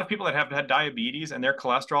 I know a lot of people that have had diabetes and their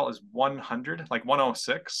cholesterol is 100, like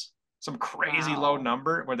 106. some crazy low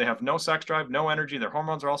number where they have no sex drive, no energy, their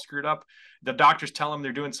hormones are all screwed up. The doctors tell them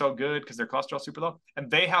they're doing so good because their cholesterol's super low, and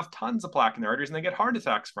they have tons of plaque in their arteries and they get heart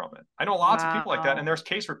attacks from it. I know lots of people like that, and there's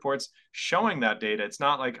case reports showing that data. It's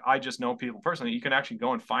not like I just know people personally. You can actually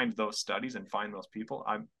go and find those studies and find those people.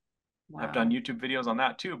 I've done YouTube videos on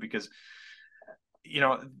that too, because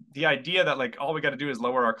the idea that like all we got to do is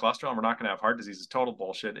lower our cholesterol and we're not going to have heart disease is total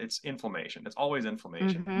bullshit. It's inflammation. It's always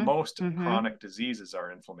inflammation. Most chronic diseases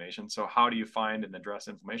are inflammation. So how do you find and address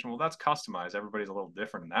inflammation? Well, that's customized. Everybody's a little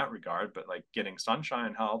different in that regard, but like getting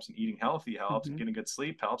sunshine helps, and eating healthy helps, and getting good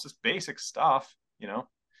sleep helps. It's basic stuff,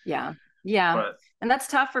 Yeah. But, and that's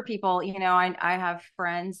tough for people. I have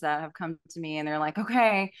friends that have come to me and they're like,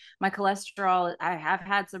 okay, my cholesterol, I have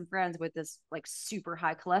had some friends with this like super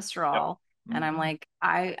high cholesterol. And I'm like,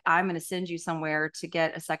 I'm going to send you somewhere to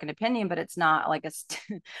get a second opinion, but it's not like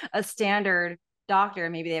a standard doctor.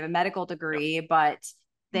 Maybe they have a medical degree, but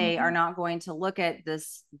they are not going to look at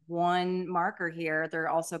this one marker here. They're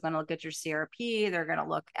also going to look at your CRP. They're going to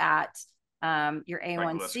look at your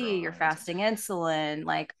A1C, your fasting insulin,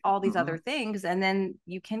 like all these other things. And then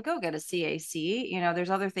you can go get a CAC. There's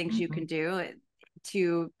other things you can do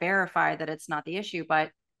to verify that it's not the issue. But,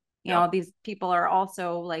 these people are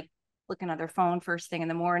also like looking at their phone first thing in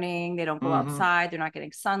the morning. They don't go outside. They're not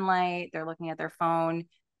getting sunlight. They're looking at their phone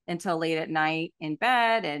until late at night in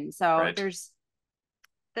bed. And so there's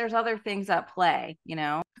other things at play,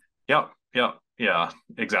 Yeah,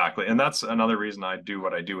 exactly. And that's another reason I do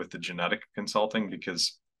what I do with the genetic consulting,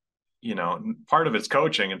 because part of it's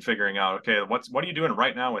coaching and figuring out, okay, what are you doing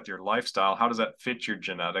right now with your lifestyle? How does that fit your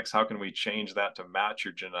genetics? How can we change that to match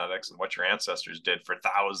your genetics and what your ancestors did for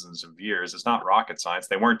thousands of years? It's not rocket science.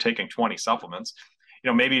 They weren't taking 20 supplements.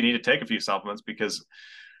 Maybe you need to take a few supplements because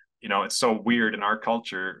it's so weird in our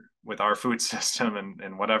culture with our food system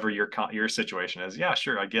and whatever your situation is. Yeah,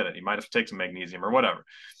 sure, I get it. You might have to take some magnesium or whatever,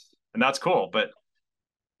 and that's cool. But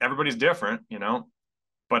everybody's different,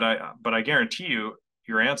 But I guarantee you,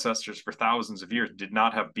 your ancestors for thousands of years did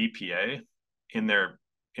not have BPA in their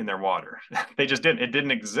water. They just didn't. It didn't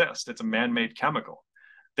exist. It's a man-made chemical.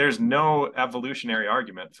 There's no evolutionary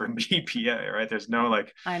argument for BPA, right? There's no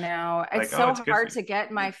like. I know it's so hard to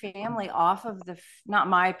get my family off of not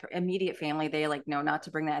my immediate family. They like know not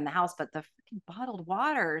to bring that in the house, but the bottled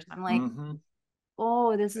waters. I'm like,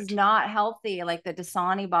 oh, this is not healthy. Like the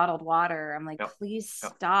Dasani bottled water. I'm like, please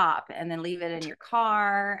stop. And then leave it in your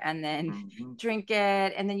car and then drink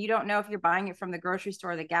it. And then you don't know if you're buying it from the grocery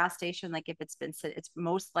store or the gas station. Like if it's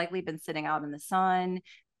most likely been sitting out in the sun.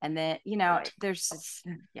 And then, there's just,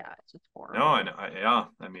 it's just horrible. No,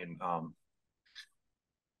 I mean,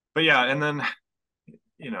 but yeah. And then,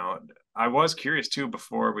 I was curious too,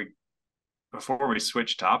 before we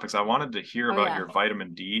switch topics, I wanted to hear about your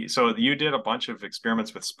vitamin D. So you did a bunch of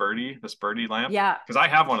experiments with the Spurdy lamp. Yeah. Because I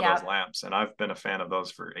have one of those lamps and I've been a fan of those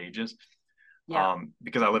for ages. Yeah.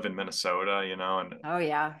 Because I live in Minnesota, and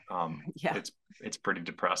it's pretty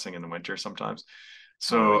depressing in the winter sometimes.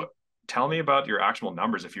 So tell me about your actual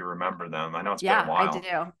numbers if you remember them. I know it's been a while.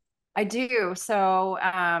 I do. So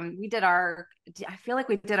I feel like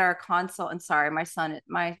we did our consult, and sorry, my son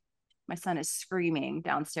is screaming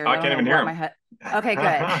downstairs. I can't even hear him. Okay, good.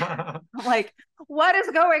 I'm like, what is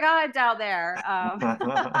going on down there?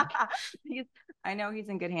 I know he's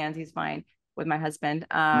in good hands. He's fine with my husband.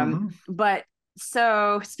 But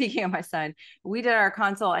so speaking of my son, we did our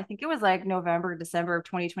consult. I think it was like November, December of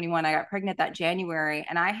 2021. I got pregnant that January,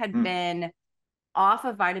 and I had been off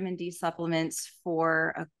of vitamin D supplements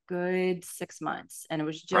for a good 6 months, and it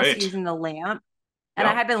was just using the lamp. And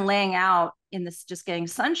I had been laying out in this, just getting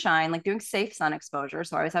sunshine, like doing safe sun exposure.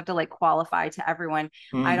 So I always have to like qualify to everyone.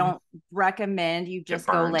 I don't recommend you just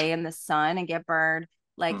go lay in the sun and get burned.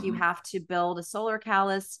 Like you have to build a solar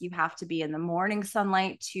callus. You have to be in the morning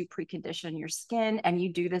sunlight to precondition your skin. And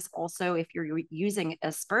you do this also if you're using a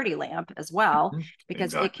Spurdy lamp as well,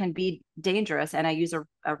 because it can be dangerous. And I use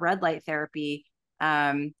a red light therapy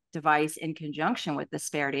device in conjunction with the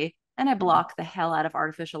Spurdy. And I block the hell out of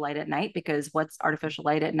artificial light at night, because what's artificial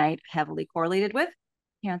light at night heavily correlated with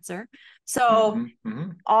cancer. So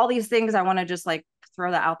all these things, I want to just like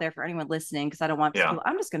throw that out there for anyone listening, because I don't want people,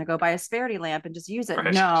 I'm just going to go buy a Spurdy lamp and just use it.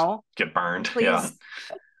 No, get burned.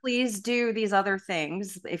 Please do these other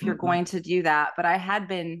things if you're going to do that. But I had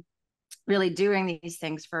been really doing these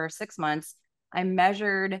things for 6 months. I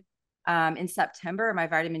measured in September, my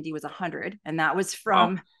vitamin D was 100, and that was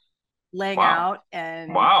from laying out.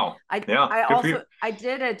 And I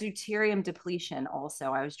did a deuterium depletion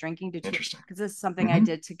also. I was drinking deuterium because this is something I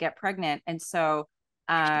did to get pregnant. And so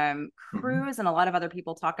Cruz and a lot of other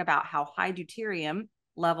people talk about how high deuterium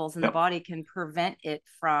levels in the body can prevent it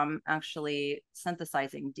from actually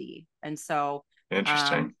synthesizing D. And so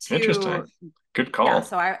interesting. Good call. Yeah,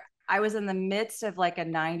 so I was in the midst of like a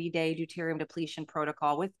 90-day deuterium depletion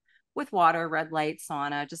protocol with water, red light,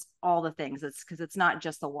 sauna, just all the things. It's because it's not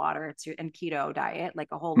just the water, it's your and keto diet, like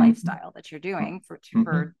a whole lifestyle that you're doing for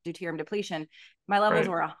deuterium depletion. My levels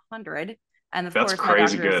were 100. And of course, my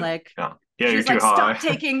doctor was like, she's like, high. stop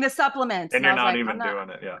taking the supplements. And you're not even doing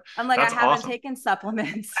it. Yeah. I'm like, I haven't taken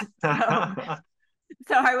supplements.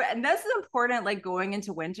 And this is important, like going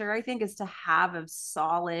into winter, I think, is to have a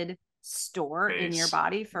solid store in your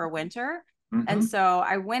body for winter. And so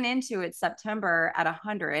I went into it September at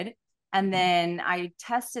 100. And then I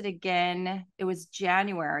tested again. It was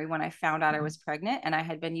January when I found out I was pregnant, and I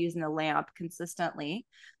had been using the lamp consistently.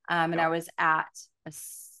 And I was at a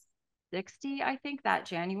 60, I think, that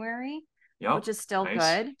January, which is still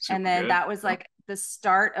good. Super and then that was like the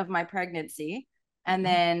start of my pregnancy. And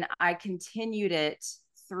then I continued it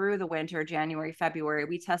through the winter, January, February.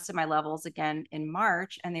 We tested my levels again in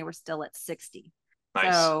March, and they were still at 60.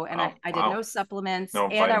 So, and I did no supplements,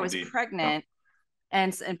 and I was pregnant.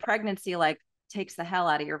 And pregnancy like takes the hell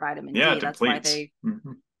out of your vitamin D. That's why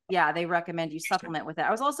they recommend you supplement with it.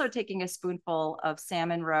 I was also taking a spoonful of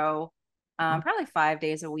salmon roe, probably 5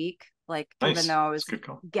 days a week. Like, even though I was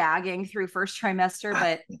gagging through first trimester,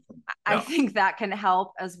 but I think that can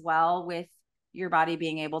help as well with your body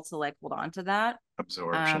being able to like hold on to that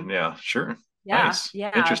absorption. Sure. Yeah, nice.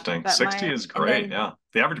 Interesting. 60 is great.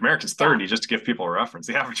 The average American is 30, just to give people a reference.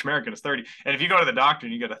 The average American is 30. And if you go to the doctor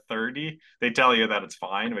and you get a 30, they tell you that it's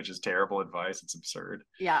fine, which is terrible advice. It's absurd.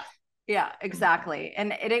 Yeah, exactly.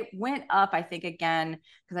 And it went up, I think, again,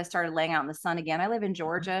 because I started laying out in the sun again. I live in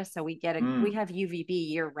Georgia, so we have UVB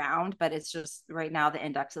year round, but it's just right now the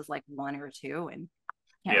index is like 1 or 2, and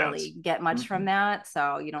can't really get much from that.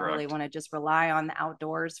 So you don't really want to just rely on the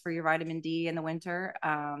outdoors for your vitamin D in the winter.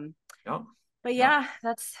 But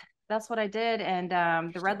that's what I did. And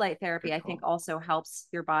the red light therapy, I think, also helps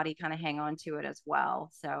your body kind of hang on to it as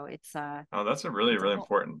well. So it's that's a really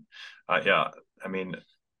important. I mean,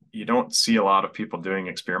 you don't see a lot of people doing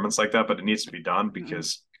experiments like that, but it needs to be done,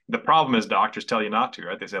 because the problem is doctors tell you not to,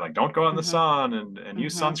 right? They say, like, don't go out in the sun and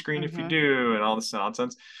use sunscreen if you do, and all this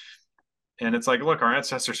nonsense. And it's like, look, our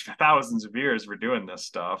ancestors for thousands of years were doing this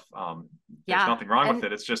stuff. There's nothing wrong with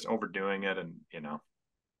it. It's just overdoing it, and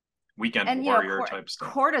weekend warrior type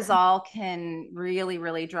stuff. Cortisol can really,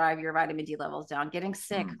 really drive your vitamin D levels down. Getting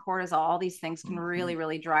sick, cortisol, all these things can really,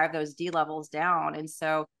 really drive those D levels down. And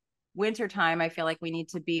so wintertime, I feel like we need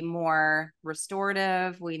to be more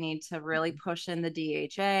restorative. We need to really push in the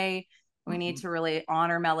DHA. We need to really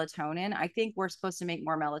honor melatonin. I think we're supposed to make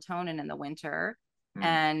more melatonin in the winter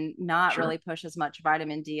and not really push as much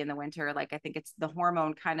vitamin D in the winter. Like, I think it's the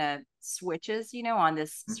hormone kind of switches, on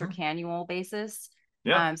this circannual basis.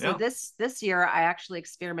 So this year I actually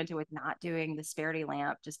experimented with not doing the Sperity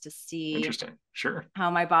lamp, just to see how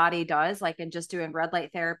my body does, like, and just doing red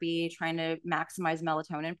light therapy, trying to maximize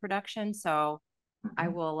melatonin production. So I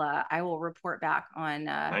will report back on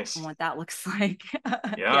what that looks like.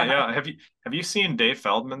 Have you seen Dave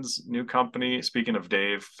Feldman's new company? Speaking of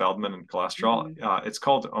Dave Feldman and cholesterol, it's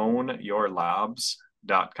called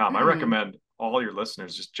ownyourlabs.com. I recommend all your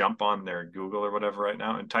listeners just jump on their Google or whatever right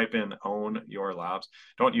now and type in Own Your Labs.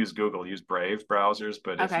 Don't use Google, use Brave browsers.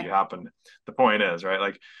 But if you happen, the point is, right,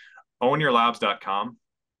 like ownyourlabs.com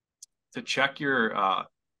to check your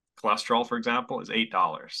cholesterol, for example, is $8,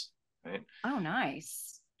 right? Oh, nice.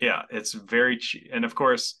 Yeah, it's very cheap. And of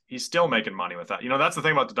course, he's still making money with that. That's the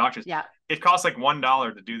thing about the doctors. Yeah. It costs like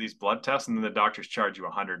 $1 to do these blood tests, and then the doctors charge you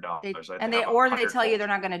 $100. They tell you they're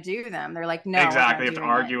not going to do them. They're like, no. Exactly. You have to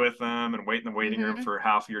argue with them and wait in the waiting room for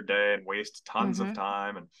half your day and waste tons of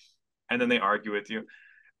time. And then they argue with you.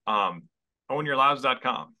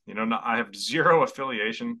 Ownyourlabs.com. I have zero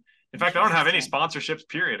affiliation. In fact, I don't have any sponsorships,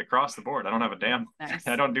 period, across the board. I don't have a damn,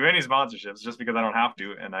 I don't do any sponsorships just because I don't have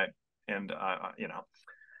to.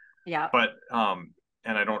 But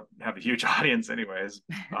and I don't have a huge audience anyways.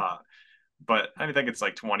 But I think it's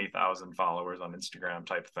like 20,000 followers on Instagram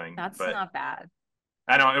type thing. That's not bad.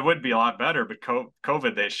 I know it would be a lot better, but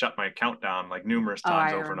COVID, they shut my account down like numerous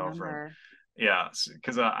times over and over.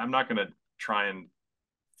 Because I'm not going to try and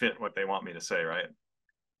fit what they want me to say, right?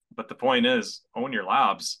 But the point is, Own Your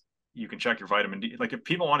Labs. You can check your vitamin D. Like, if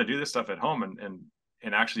people want to do this stuff at home and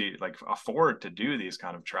actually like afford to do these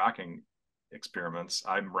kind of tracking experiments,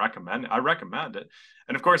 I recommend it.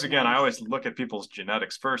 And of course, again, I always look at people's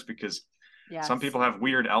genetics first, because some people have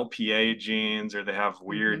weird LPA genes, or they have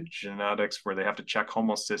weird genetics where they have to check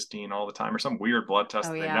homocysteine all the time, or some weird blood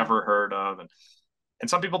test they never heard of. and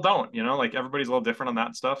some people don't, like everybody's a little different on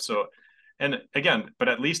that stuff. So, and again, but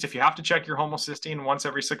at least if you have to check your homocysteine once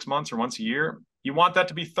every 6 months or once a year, you want that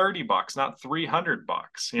to be $30, not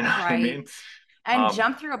 $300. You know what I mean? And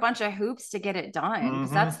jump through a bunch of hoops to get it done.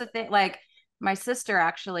 Because that's the thing. Like my sister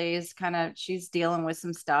actually is she's dealing with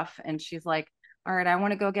some stuff, and she's like, all right, I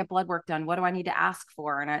want to go get blood work done. What do I need to ask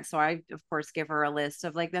for? And so I, of course, give her a list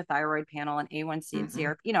of like the thyroid panel and A1C and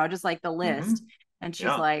CRP, just like the list. And she's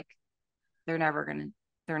like, they're not going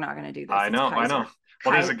to do this. I know. Well,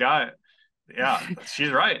 there's a guy. Yeah, she's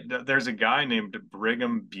right. There's a guy named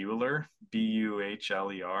Brigham Buehler,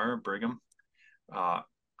 Buhler, Brigham.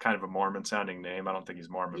 Kind of a Mormon sounding name. I don't think he's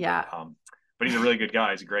Mormon, but he's a really good guy.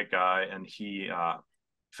 He's a great guy. And he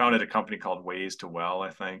founded a company called Ways to Well, I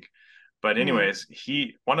think. But anyways,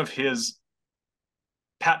 one of his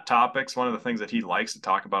pet topics, one of the things that he likes to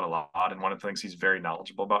talk about a lot, and one of the things he's very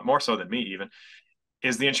knowledgeable about, more so than me even,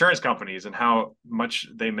 is the insurance companies and how much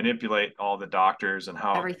they manipulate all the doctors, and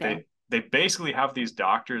how they basically have these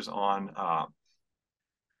doctors on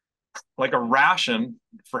like a ration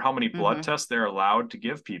for how many blood tests they're allowed to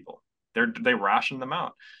give people. They ration them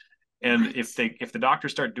out. And if the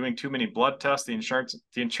doctors start doing too many blood tests, the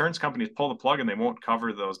insurance companies pull the plug and they won't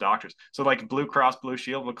cover those doctors. So like Blue Cross Blue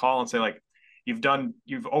Shield will call and say like,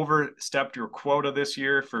 you've overstepped your quota this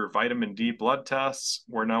year for vitamin D blood tests.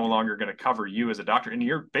 We're no longer going to cover you as a doctor. And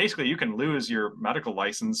you can lose your medical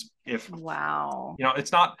license if,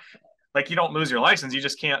 it's not like you don't lose your license. You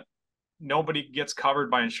just can't, nobody gets covered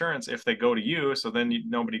by insurance if they go to you. So then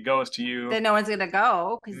nobody goes to you. Then no one's going to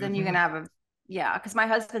go, because then you're going to have because my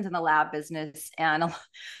husband's in the lab business, and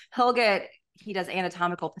he does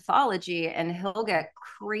anatomical pathology, and he'll get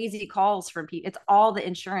crazy calls from people. It's all the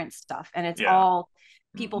insurance stuff, and it's all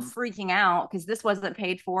people freaking out because this wasn't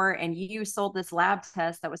paid for, and you sold this lab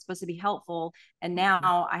test that was supposed to be helpful, and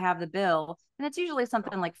now I have the bill. And it's usually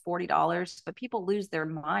something like $40, but people lose their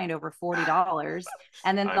mind over $40.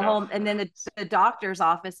 And then the doctor's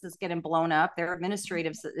office is getting blown up. Their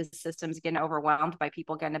administrative system is getting overwhelmed by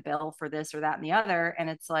people getting a bill for this or that and the other. And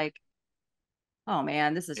it's like, oh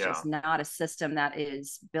man, this is just not a system that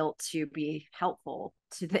is built to be helpful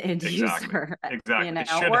to the end user.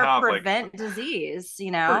 Exactly. Or prevent disease,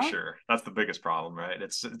 For sure. That's the biggest problem, right?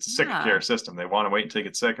 It's a sick care system. They want to wait until you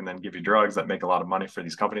get sick and then give you drugs that make a lot of money for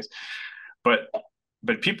these companies. But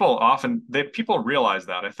people people realize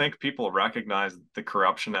that. I think people recognize the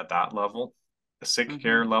corruption at that level, the sick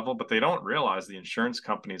care level, but they don't realize the insurance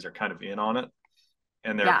companies are kind of in on it,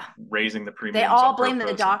 and they're raising the premiums. They all blame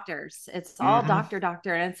the doctors. It's all doctor.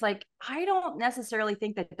 And it's like, I don't necessarily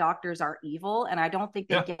think that doctors are evil, and I don't think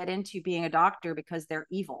they get into being a doctor because they're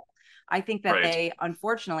evil. I think that they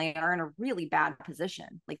unfortunately are in a really bad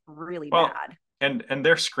position, like really bad. And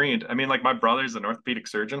they're screened. I mean, like my brother's an orthopedic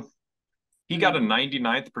surgeon. He got a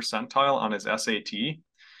 99th percentile on his SAT.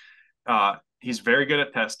 He's very good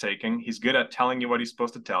at test taking. He's good at telling you what he's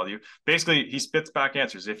supposed to tell you. Basically, he spits back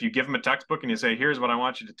answers. If you give him a textbook and you say, here's what I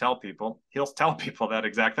want you to tell people, he'll tell people that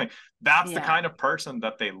exact thing. That's the kind of person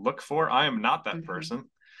that they look for. I am not that person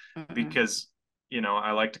because,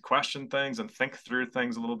 I like to question things and think through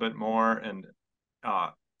things a little bit more. And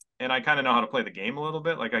I kind of know how to play the game a little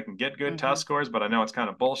bit. Like I can get good test scores, but I know it's kind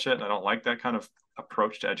of bullshit. And I don't like that kind of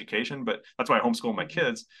approach to education, but that's why I homeschool my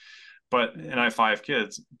kids. And I have 5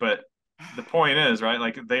 kids, but the point is, right,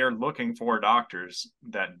 like they are looking for doctors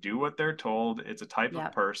that do what they're told. It's a type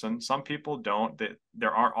of person. Some people don't.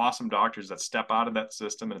 There are awesome doctors that step out of that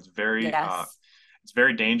system, and it's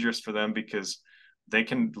very dangerous for them because they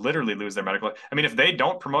can literally lose their medical. I mean, if they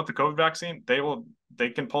don't promote the COVID vaccine, they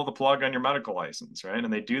can pull the plug on your medical license, right?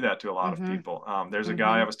 And they do that to a lot of people. There's a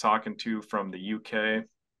guy I was talking to from the UK.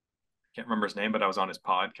 Can't remember his name, but I was on his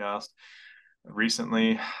podcast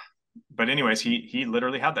recently. But anyways, he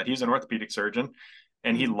literally had that. He's an orthopedic surgeon,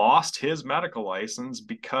 and he lost his medical license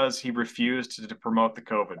because he refused to promote the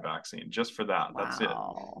COVID vaccine. Just for that. That's it.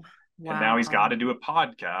 And now he's got to do a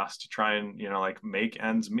podcast to try and, like make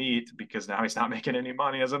ends meet because now he's not making any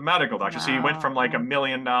money as a medical doctor. So he went from like $1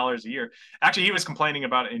 million a year. Actually, he was complaining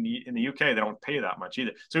about it in the UK. They don't pay that much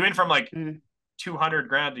either. So he went from like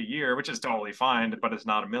 $200,000 a year, which is totally fine, but it's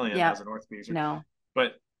not $1 million as an orthopedic surgeon. No.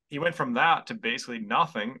 But he went from that to basically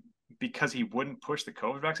nothing because he wouldn't push the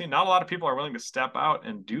COVID vaccine. Not a lot of people are willing to step out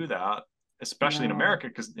and do that, especially in America,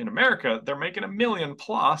 because in America, they're making $1 million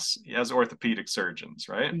plus as orthopedic surgeons,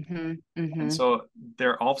 right? And so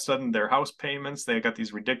they're all of a sudden their house payments, they got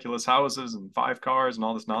these ridiculous houses and 5 cars and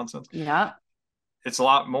all this nonsense. Yeah. It's a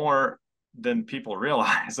lot more than people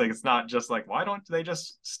realize. Like, it's not just like, why don't they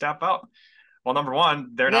just step out? Well, number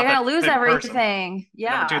one, they're not going to lose everything.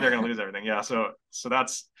 Yeah. Number two, they're going to lose everything. Yeah. So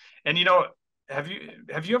that's, and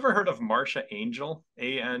have you ever heard of Marsha Angel? No.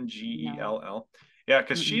 Angell? Yeah,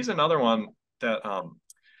 because Mm-mm. she's another one that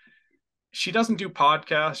she doesn't do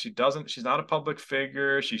podcasts. She's not a public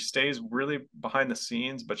figure. She stays really behind the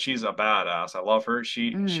scenes, but she's a badass. I love her.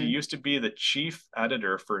 She Mm. used to be the chief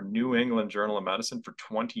editor for New England Journal of Medicine for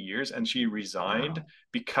 20 years, and she resigned Wow.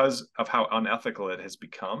 because of how unethical it has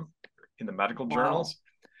become in the medical Wow. journals.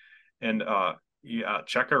 And yeah,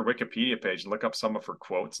 check her Wikipedia page and look up some of her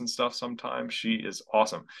quotes and stuff sometimes. She is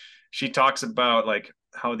awesome. She talks about like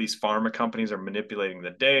how these pharma companies are manipulating the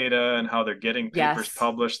data and how they're getting papers Yes.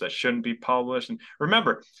 published that shouldn't be published. And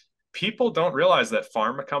remember, people don't realize that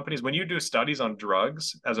pharma companies, when you do studies on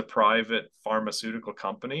drugs as a private pharmaceutical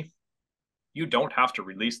company, you don't have to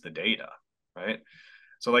release the data, right?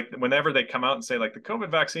 So like whenever they come out and say like the COVID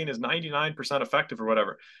vaccine is 99% effective or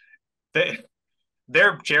whatever, they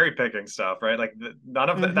they're cherry picking stuff, right? Like none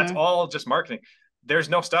of that, that's Mm-hmm. all just marketing. There's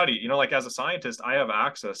no study, like as a scientist, I have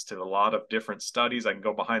access to a lot of different studies. I can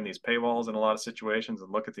go behind these paywalls in a lot of situations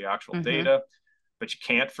and look at the actual Mm-hmm. data, but you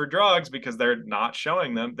can't for drugs because they're not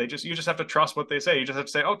showing them. You just have to trust what they say. You just have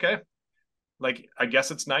to say, okay, like, I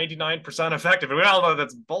guess it's 99% effective. And we all know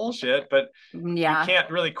that's bullshit, but you Yeah. can't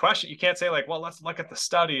really question. You can't say like, well, let's look at the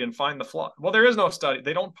study and find the flaw. Well, there is no study.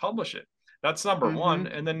 They don't publish it. That's number Mm-hmm. one.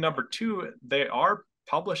 And then number two, they are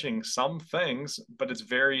publishing some things, but it's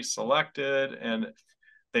very selected and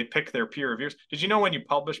they pick their peer reviewers. Did you know when you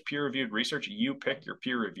publish peer reviewed research, you pick your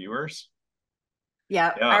peer reviewers?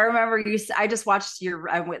 Yeah, I Yeah. remember you. I just watched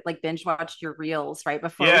I went like binge watched your reels right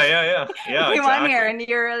before Yeah. we Yeah. Yeah. Yeah. came on here, Exactly. and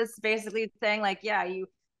you're basically saying like, yeah, you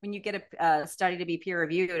when you get a study to be peer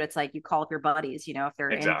reviewed, it's like you call up your buddies, if they're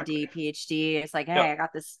Exactly. MD, PhD, it's like, hey, Yep. I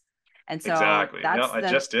got this, and so Exactly. Yeah. that's I the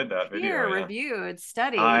just did that video. peer Yeah. reviewed I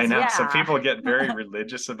studies. know. So Yeah. people get very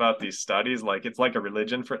religious about these studies. Like it's like a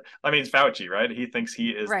religion I mean, it's Fauci, right? He thinks he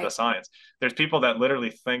is the Right. science. There's people that literally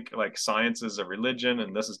think like science is a religion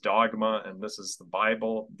and this is dogma and this is the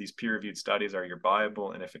Bible. These peer reviewed studies are your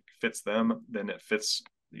Bible. And if it fits them, then it fits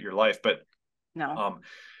your life. But No. um,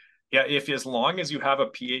 yeah, if as long as you have a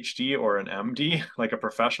PhD or an MD, like a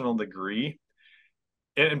professional degree,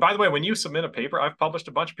 and by the way, when you submit a paper, I've published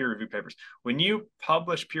a bunch of peer reviewed papers. When you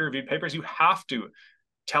publish peer reviewed papers, you have to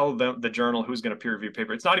tell them the journal who's going to peer review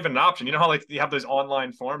paper. It's not even an option. You know how like you have those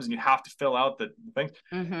online forms and you have to fill out the thing.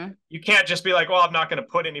 Mm-hmm. You can't just be like, well, I'm not going to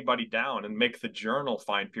put anybody down and make the journal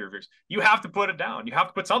find peer reviewers. You have to put it down. You have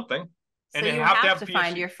to put something, So and you you have to have have to a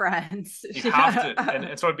find PhD. your friends. You have to, Yeah.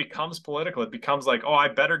 and so it becomes political. It becomes like, oh, I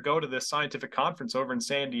better go to this scientific conference over in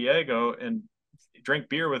San Diego and drink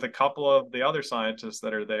beer with a couple of the other scientists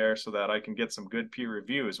that are there so that I can get some good peer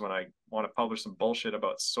reviews when I want to publish some bullshit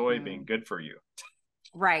about soy being Mm. good for you.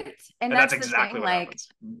 Right. And And that's that's the exactly thing. what Like, happens.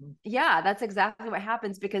 Mm-hmm. yeah, that's exactly what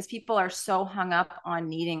happens because people are so hung up on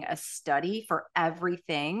needing a study for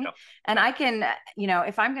everything. Yep. And Yep. I can,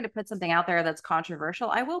 if I'm going to put something out there that's controversial,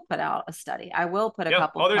 I will put out a study. I will put a Yeah.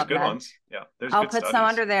 couple Oh, there's good PubMed. ones. Yeah. There's I'll good put some studies.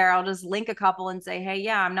 under there. I'll just link a couple and say, hey,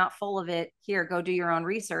 yeah, I'm not full of it. Here, go do your own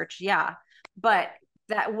research. Yeah. But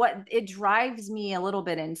what it drives me a little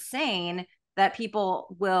bit insane that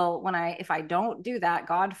people will if I don't do that,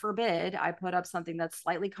 God forbid, I put up something that's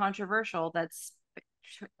slightly controversial that's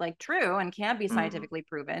like true and can be Mm-hmm. scientifically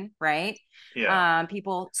proven, right? Yeah.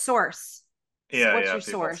 People source. Yeah. What's Yeah. your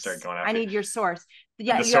People start source? going I after you. need your source. And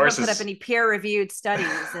Yeah, the you haven't put up sources. any peer-reviewed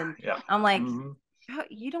studies, and Yeah. I'm like, Mm-hmm.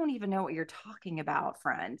 you don't even know what you're talking about,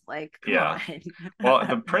 friend. Like, come Yeah. on. Well,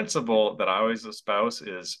 the principle that I always espouse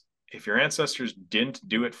is if your ancestors didn't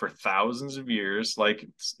do it for thousands of years, like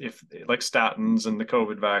statins and the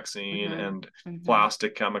COVID vaccine Mm-hmm. and Mm-hmm.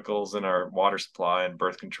 plastic chemicals in our water supply and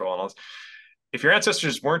birth control and all this, if your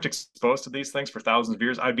ancestors weren't exposed to these things for thousands of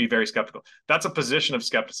years, I'd be very skeptical. That's a position of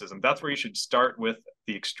skepticism. That's where you should start with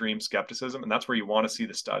the extreme skepticism. And that's where you want to see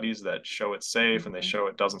the studies that show it's safe and they Mm-hmm. show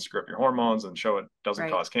it doesn't screw up your hormones and show it doesn't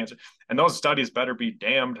Right. cause cancer. And those studies better be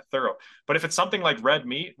damned thorough. But if it's something like red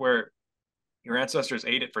meat where your ancestors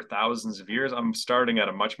ate it for thousands of years, I'm starting at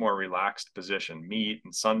a much more relaxed position. Meat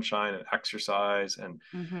and sunshine and exercise and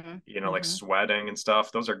Mm-hmm. like Mm-hmm. sweating and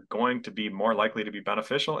stuff, those are going to be more likely to be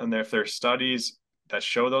beneficial. And if there's studies that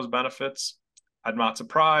show those benefits, I'm not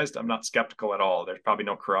surprised. I'm not skeptical at all. There's probably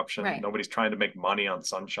no corruption. Right. Nobody's trying to make money on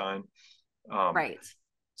sunshine. Um, Right.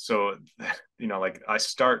 so, like I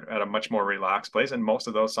start at a much more relaxed place. And most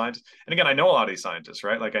of those scientists, and again, I know a lot of these scientists,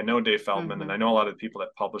 right? Like I know Dave Feldman and Mm-hmm. I know a lot of the people that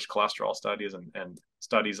publish cholesterol studies and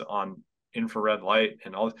studies on infrared light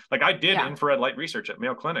and all. Like I did Yeah. infrared light research at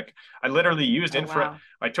Mayo Clinic. I literally used Oh, infrared. wow.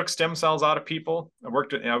 I took stem cells out of people.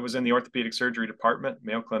 I was in the orthopedic surgery department,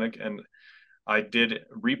 Mayo Clinic, and I did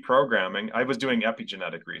reprogramming. I was doing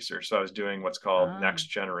epigenetic research. So I was doing what's called next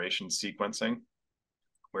generation sequencing,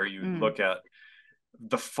 where you look at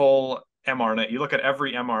the full mRNA. You look at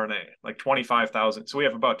every mRNA, like 25,000. So we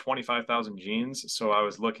have about 25,000 genes. So I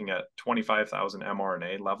was looking at 25,000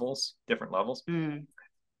 mRNA levels, different levels.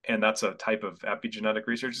 And that's a type of epigenetic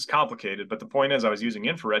research. It's complicated, but the point is I was using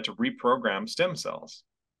infrared to reprogram stem cells,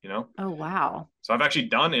 you know? Oh, wow. So I've actually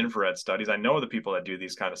done infrared studies. I know the people that do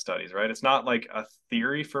these kind of studies, right? It's not like a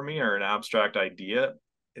theory for me or an abstract idea.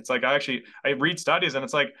 It's like I read studies and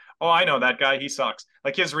it's like, oh, I know that guy, he sucks.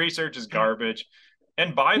 Like his research is garbage.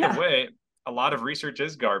 And by the way, a lot of research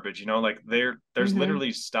is garbage, you know, like there's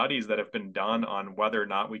literally studies that have been done on whether or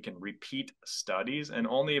not we can repeat studies, and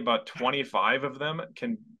only about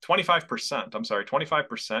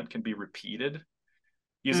 25% can be repeated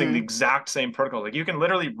using the exact same protocol. Like you can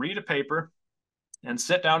literally read a paper and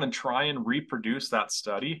sit down and try and reproduce that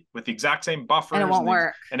study with the exact same buffers. And it won't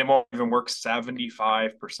work. And it won't even work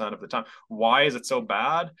 75% of the time. Why is it so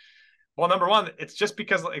bad? Well, number one, it's just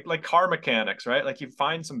because like car mechanics, right? Like you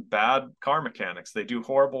find some bad car mechanics, they do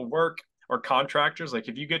horrible work, or contractors. Like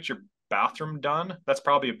if you get your bathroom done, that's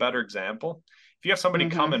probably a better example. If you have somebody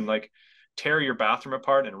come and like tear your bathroom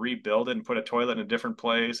apart and rebuild it and put a toilet in a different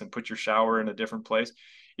place and put your shower in a different place,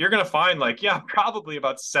 you're going to find like, yeah, probably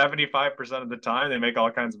about 75% of the time they make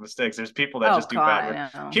all kinds of mistakes. There's people that just do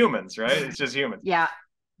bad work. Humans, right? It's just humans. Yeah.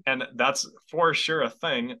 And that's for sure a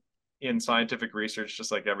thing in scientific research,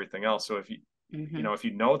 just like everything else. So if you, you know, if you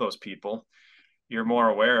know those people, you're more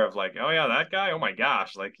aware of like, oh yeah, that guy, oh my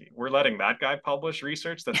gosh, like we're letting that guy publish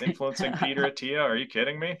research that's influencing Peter Attia. Are you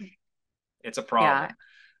kidding me? It's a problem. Yeah.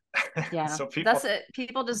 Yeah. So that's it.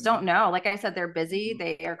 People just don't know. Like I said, they're busy.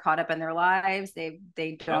 They are caught up in their lives. They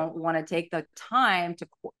don't want to take the time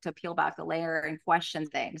to peel back the layer and question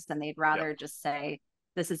things. And they'd rather just say,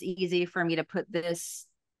 this is easy for me to put this,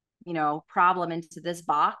 you know, problem into this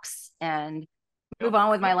box and move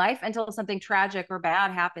on with my life until something tragic or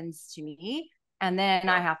bad happens to me. And then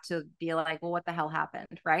I have to be like, well, what the hell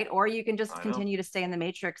happened? Right. Or you can just continue to stay in the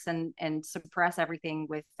matrix and suppress everything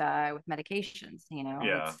with medications, you know?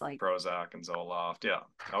 Yeah. It's like Prozac and Zoloft. Yeah.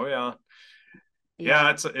 Oh yeah. Yeah.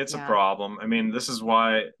 It's a problem. I mean, this is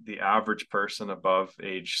why the average person above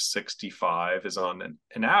age 65 is on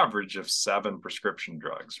an average of 7 prescription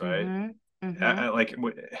drugs, right? Like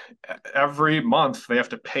every month they have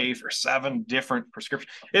to pay for 7 different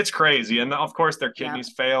prescriptions. It's crazy. And of course their kidneys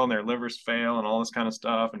fail and their livers fail and all this kind of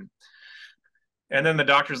stuff. And then the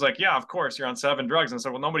doctor's like, yeah, of course you're on 7 drugs. And I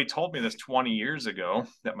said, well, nobody told me this 20 years ago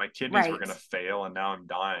that my kidneys were going to fail and now I'm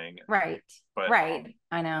dying. Right. But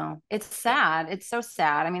I know. It's sad. It's so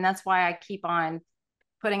sad. I mean, that's why I keep on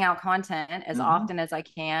putting out content as often as I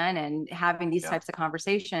can and having these types of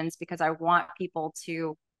conversations, because I want people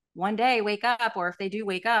to one day wake up, or if they do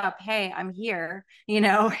wake up, hey, I'm here, you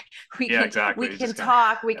know, we can talk,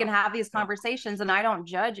 we can have these conversations, and I don't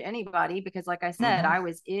judge anybody, because like I said, I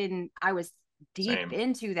was deep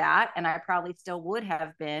into that, and I probably still would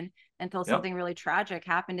have been until something really tragic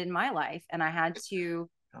happened in my life. And I had to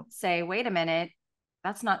say, wait a minute,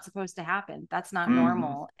 that's not supposed to happen. That's not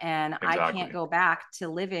normal. And I can't go back to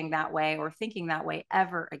living that way or thinking that way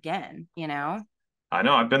ever again, you know? I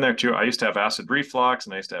know, I've been there too. I used to have acid reflux,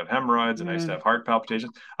 and I used to have hemorrhoids, and I used to have heart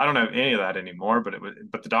palpitations. I don't have any of that anymore,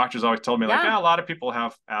 but the doctors always told me like, a lot of people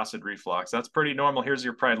have acid reflux. That's pretty normal. Here's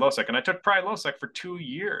your Prilosec. And I took Prilosec for 2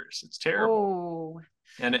 years. It's terrible.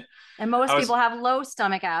 And most people have low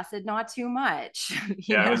stomach acid, not too much.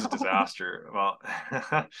 It was a disaster. Well,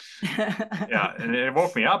 and it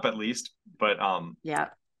woke me up at least, but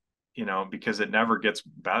you know, because it never gets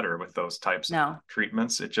better with those types of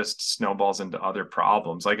treatments. It just snowballs into other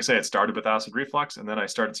problems. Like I say, it started with acid reflux, and then I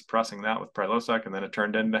started suppressing that with Prilosec, and then it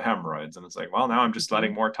turned into hemorrhoids. And it's like, well, now I'm just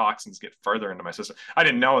letting more toxins get further into my system. I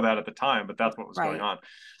didn't know that at the time, but that's what was going on.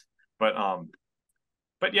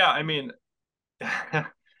 But yeah, I mean,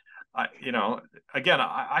 you know, again,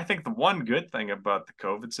 I think the one good thing about the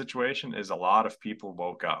COVID situation is a lot of people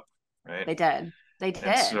woke up, right? They did.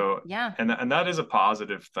 And so, and that is a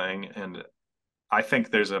positive thing. And I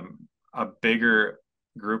think there's a bigger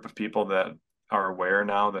group of people that are aware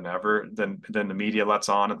now than ever, than the media lets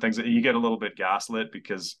on, and things that you get a little bit gaslit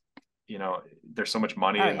because, you know, there's so much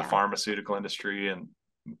money in the pharmaceutical industry and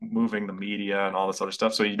moving the media and all this other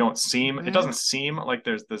stuff. So you don't seem, it doesn't seem like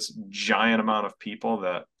there's this giant amount of people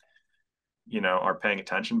that, you know, are paying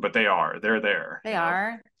attention, but they're there. They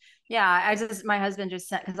are. Yeah, my husband just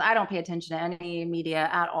sent, because I don't pay attention to any media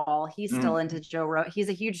at all. He's still into Joe Rogan. He's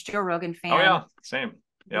a huge Joe Rogan fan. Oh yeah, same.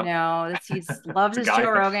 Yep. You know, he loves his Joe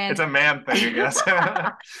Rogan. It's a man thing, I guess.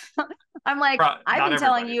 I'm like, I've been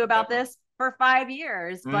telling you about this for 5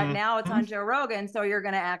 years, but now it's on Mhm. Joe Rogan. So you're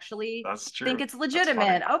going to actually That's think true. it's That's funny.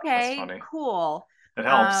 legitimate. That's Okay, funny. cool. It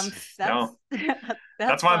helps. That's, No, that's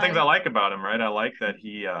that's one of the things I fun. like about him, right? I like that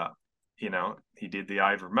he, he did the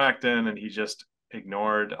ivermectin and he just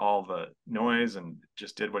ignored all the noise and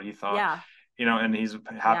just did what he thought, Yeah. and he's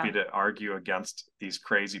happy Yeah. to argue against these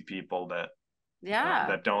crazy people that, Yeah.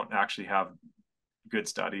 that don't actually have good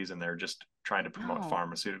studies and they're just trying to promote No.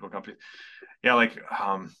 pharmaceutical companies. Yeah. Like,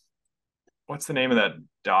 what's the name of that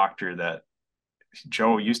doctor that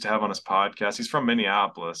Joe used to have on his podcast? He's from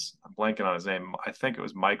Minneapolis. I'm blanking on his name. I think it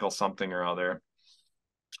was Michael something or other,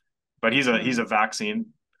 but he's a vaccine.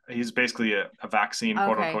 He's basically a vaccine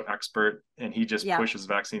quote Okay. unquote expert, and he just Yeah. pushes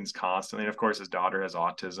vaccines constantly. And of course, his daughter has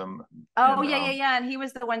autism. Oh And yeah, yeah, yeah. And he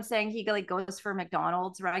was the one saying he like goes for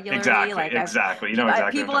McDonald's regularly. exactly, Like I've exactly. You know exactly what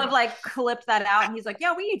I'm people talking have about. like clipped that out, and he's like,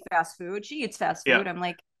 "Yeah, we eat fast food. She eats fast Yeah, food." I'm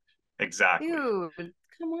like, exactly. "Dude,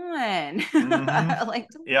 come on, Hmm. like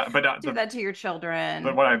don't Yeah, do that to your but children."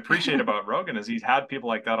 what I appreciate about Rogan is he's had people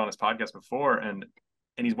like that on his podcast before, and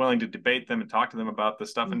he's willing to debate them and talk to them about this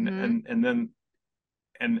stuff, and Mm-hmm. and then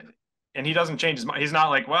and and he doesn't change his mind. He's not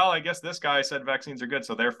like, well, I guess this guy said vaccines are good,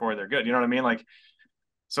 so therefore they're good. You know what I mean? Like,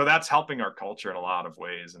 so that's helping our culture in a lot of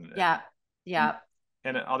ways, Yeah, and yeah,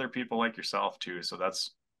 and other people like yourself too. So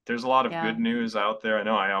there's a lot of yeah. good news out there. I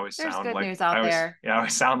know I always There's sound good like news out there. I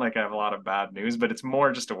always sound like I have a lot of bad news, but it's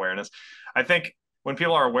more just awareness. I think when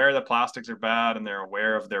people are aware that plastics are bad and they're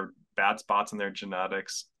aware of their bad spots in their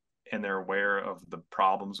genetics and they're aware of the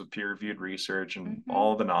problems with peer-reviewed research and Mm-hmm.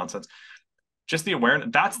 all the nonsense, just the awareness,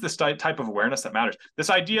 that's the type of awareness that matters. This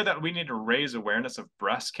idea that we need to raise awareness of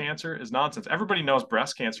breast cancer is nonsense. Everybody knows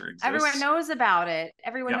breast cancer Everyone exists. knows about it.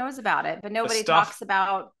 Everyone Yeah, knows about it, but the nobody stuff talks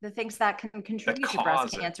about the things that can that contribute to breast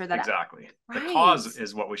cause it, cancer. That exactly, the right? cause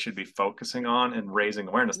is what we should be focusing on and raising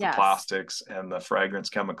awareness. The Yes. plastics and the fragrance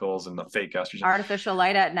chemicals and the fake estrogen. Artificial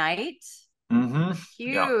light at night. Mm-hmm.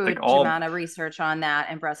 Yeah, like Huge all. amount of research on that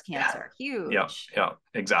and breast Yeah, cancer. yeah, Huge. yeah,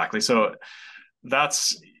 exactly. So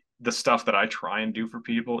that's the stuff that I try and do for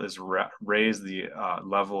people is raise the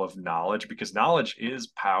level of knowledge, because knowledge is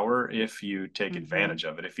power if you take Mm-hmm. advantage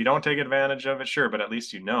of it. If you don't take advantage of it, sure, but at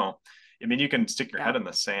least you know. I mean, you can stick your head Yeah. in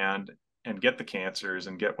the sand and get the cancers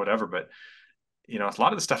and get whatever, but a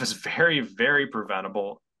lot of this stuff is very, very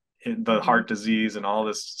preventable. The Mm-hmm. heart disease and all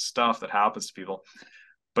this stuff that happens to people,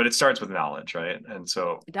 but it starts with knowledge, right? And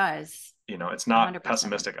so It does. it's not 100%.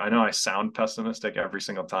 pessimistic. I know I sound pessimistic every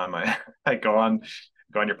single time I go on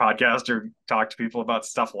your podcast or talk to people about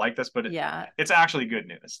stuff like this, but Yeah. it's actually good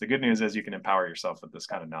news. The good news is you can empower yourself with this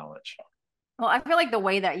kind of knowledge. Well, I feel like the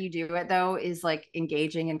way that you do it though is like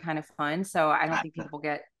engaging and kind of fun. So I don't think people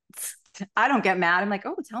get I don't get mad. I'm like,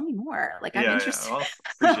 oh, tell me more. Like I'm Yeah. interested. Well,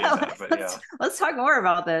 appreciate that, but yeah. Let's talk more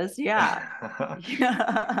about this. Yeah.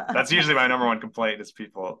 Yeah. That's usually my number one complaint is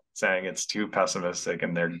people saying it's too pessimistic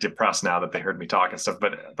and they're depressed now that they heard me talk and stuff.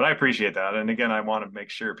 But I appreciate that. And again, I want to make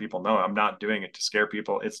sure people know I'm not doing it to scare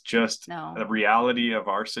people. It's just No. the reality of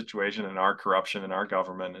our situation and our corruption and our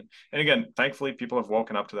government. And again, thankfully, people have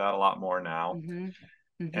woken up to that a lot more now. Mm-hmm. And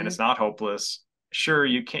Mm-hmm. it's not hopeless. Sure,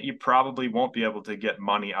 you probably won't be able to get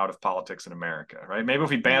money out of politics in America, right? Maybe if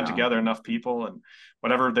we band No. together enough people and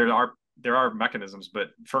whatever, there are mechanisms, but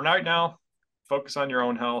for right now, focus on your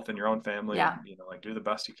own health and your own family, and Yeah. like do the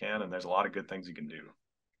best you can, and there's a lot of good things you can do.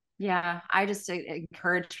 Yeah. I just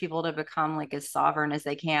encourage people to become like as sovereign as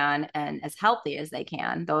they can and as healthy as they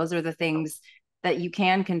can. Those are the things that you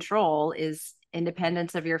can control is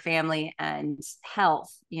independence of your family and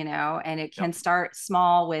health, and it can Yep. start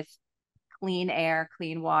small with clean air,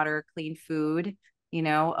 clean water, clean food,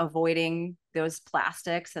 avoiding those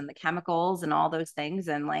plastics and the chemicals and all those things.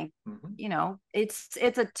 And like, Mm-hmm. it's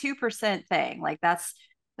a 2% thing. Like that's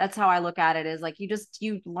how I look at it is like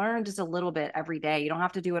you learn just a little bit every day. You don't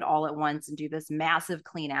have to do it all at once and do this massive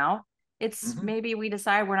clean out. It's Mm-hmm. maybe we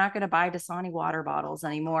decide we're not going to buy Dasani water bottles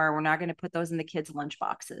anymore. We're not going to put those in the kids' lunch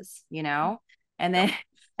boxes, and then Yep.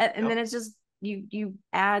 and then Yep. it's just you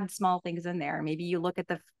add small things in there. Maybe you look at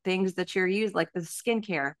the things that you're used like the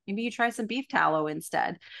skincare. Maybe you try some beef tallow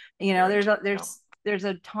instead. Very There's true. a, there's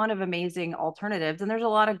a ton of amazing alternatives, and there's a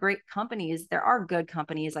lot of great companies. There are good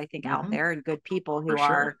companies, I think, out Mm-hmm. there and good people For who sure.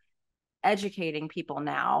 are educating people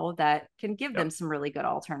now that can give them Yep. some really good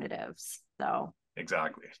alternatives. So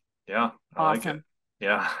Exactly. Yeah, I like it. awesome.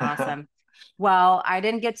 Yeah. Awesome. Well, I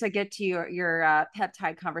didn't get to your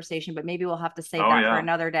peptide conversation, but maybe we'll have to save Oh that for yeah.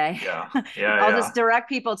 another day. Yeah. Yeah. I'll Yeah. just direct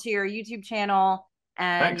people to your YouTube channel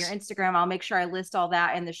and your Thanks. Instagram. I'll make sure I list all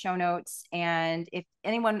that in the show notes. And if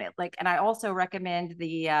anyone and I also recommend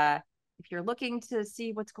the if you're looking to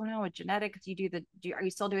see what's going on with genetics, are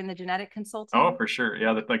you still doing the genetic consulting? Oh, for sure.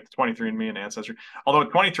 Yeah, like the 23andMe and Ancestry. Although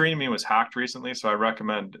 23andMe was hacked recently, so I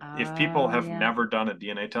recommend if people have never done a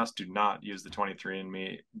DNA test, do not use the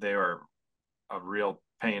 23andMe. They are a real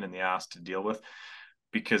pain in the ass to deal with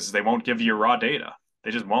because they won't give you raw data.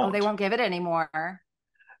 They just won't. Oh, they won't give it anymore.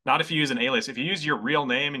 Not if you use an alias. If you use your real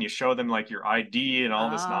name and you show them like your ID and all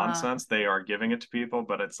this nonsense, they are giving it to people.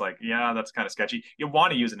 But it's like, yeah, that's kind of sketchy. You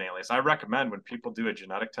want to use an alias. I recommend when people do a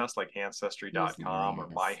genetic test like Ancestry.com or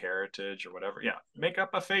MyHeritage or whatever, yeah, make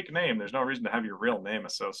up a fake name. There's no reason to have your real name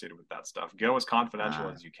associated with that stuff. Go as confidential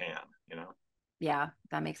as you can, you know? Yeah,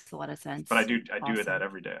 that makes a lot of sense. But I do that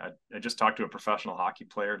every day. I just talked to a professional hockey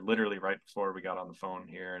player literally right before we got on the phone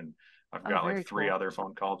here. And I've got like 3 other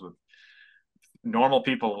phone calls with normal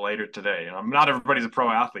people later today. And not everybody's a pro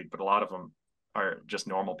athlete, but a lot of them are just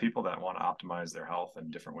normal people that want to optimize their health in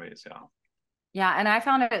different ways. Yeah. Yeah. And I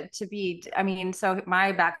found it to be, I mean, so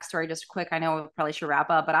my backstory, just quick, I know we probably should wrap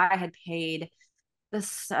up, but I had paid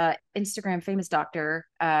this Instagram famous doctor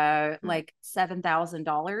like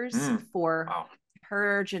 $7,000 for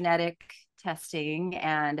her genetic testing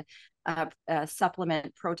and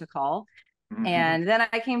supplement protocol. And then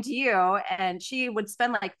I came to you and she would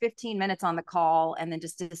spend like 15 minutes on the call and then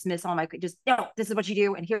just dismiss all no, this is what you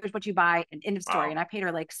do. And here's what you buy, and end of story. And I paid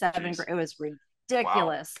her like $7,000. It was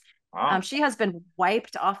ridiculous. Wow. She has been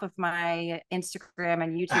wiped off of my Instagram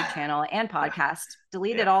and YouTube channel and podcast,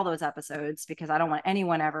 deleted all those episodes because I don't want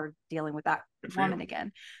anyone ever dealing with that woman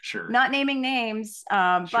again. Sure. Not naming names,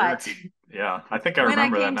 but yeah, I think I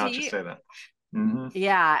remember that now that you say that.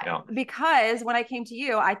 Yeah, because when I came to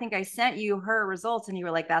you, I think I sent you her results and you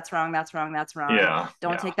were like, that's wrong. Yeah.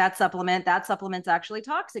 Don't take that supplement. That supplement's actually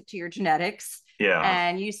toxic to your genetics. Yeah.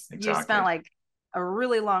 And you spent like a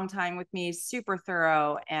really long time with me, super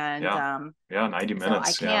thorough. And 90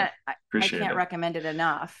 minutes. So I can't recommend it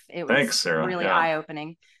enough. It was Thanks, Sarah. Really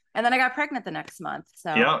eye-opening. And then I got pregnant the next month.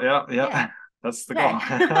 So yeah. That's the goal.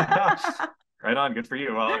 Right on. Good for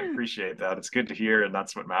you. Well, I appreciate that. It's good to hear. And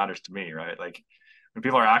that's what matters to me, right? Like when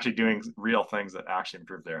people are actually doing real things that actually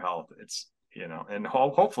improve their health, it's, you know, and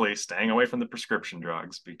hopefully staying away from the prescription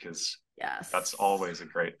drugs because that's always a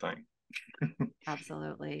great thing.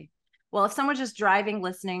 Absolutely. Well, if someone's just driving,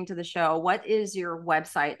 listening to the show, what is your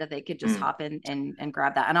website that they could just hop in and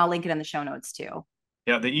grab that? And I'll link it in the show notes too.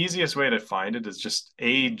 Yeah, the easiest way to find it is just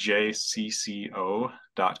ajcco.com.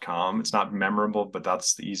 It's not memorable, but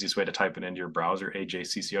that's the easiest way to type it into your browser,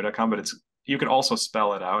 ajcco.com. But you can also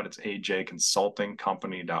spell it out. It's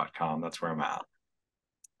ajconsultingcompany.com. That's where I'm at.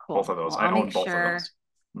 Cool. Both of those. I own both of those.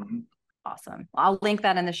 Awesome. I'll link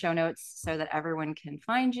that in the show notes so that everyone can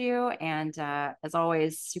find you. And as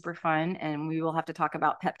always, super fun. And we will have to talk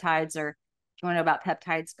about peptides, or if you want to know about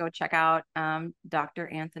peptides, go check out Dr.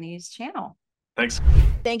 Anthony's channel. Thanks.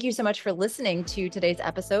 Thank you so much for listening to today's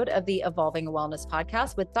episode of the Evolving Wellness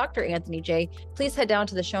Podcast with Dr. Anthony J. Please head down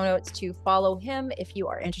to the show notes to follow him if you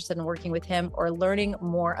are interested in working with him or learning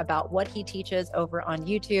more about what he teaches over on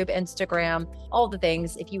YouTube, Instagram, all the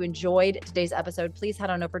things. If you enjoyed today's episode, please head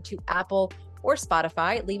on over to Apple or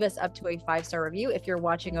Spotify. Leave us up to a 5-star review. If you're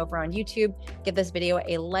watching over on YouTube, give this video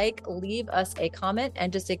a like, leave us a comment,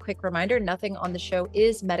 and just a quick reminder, nothing on the show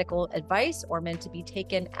is medical advice or meant to be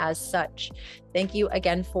taken as such. Thank you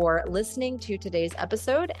again for listening to today's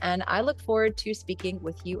episode, and I look forward to speaking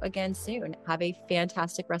with you again soon. Have a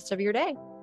fantastic rest of your day.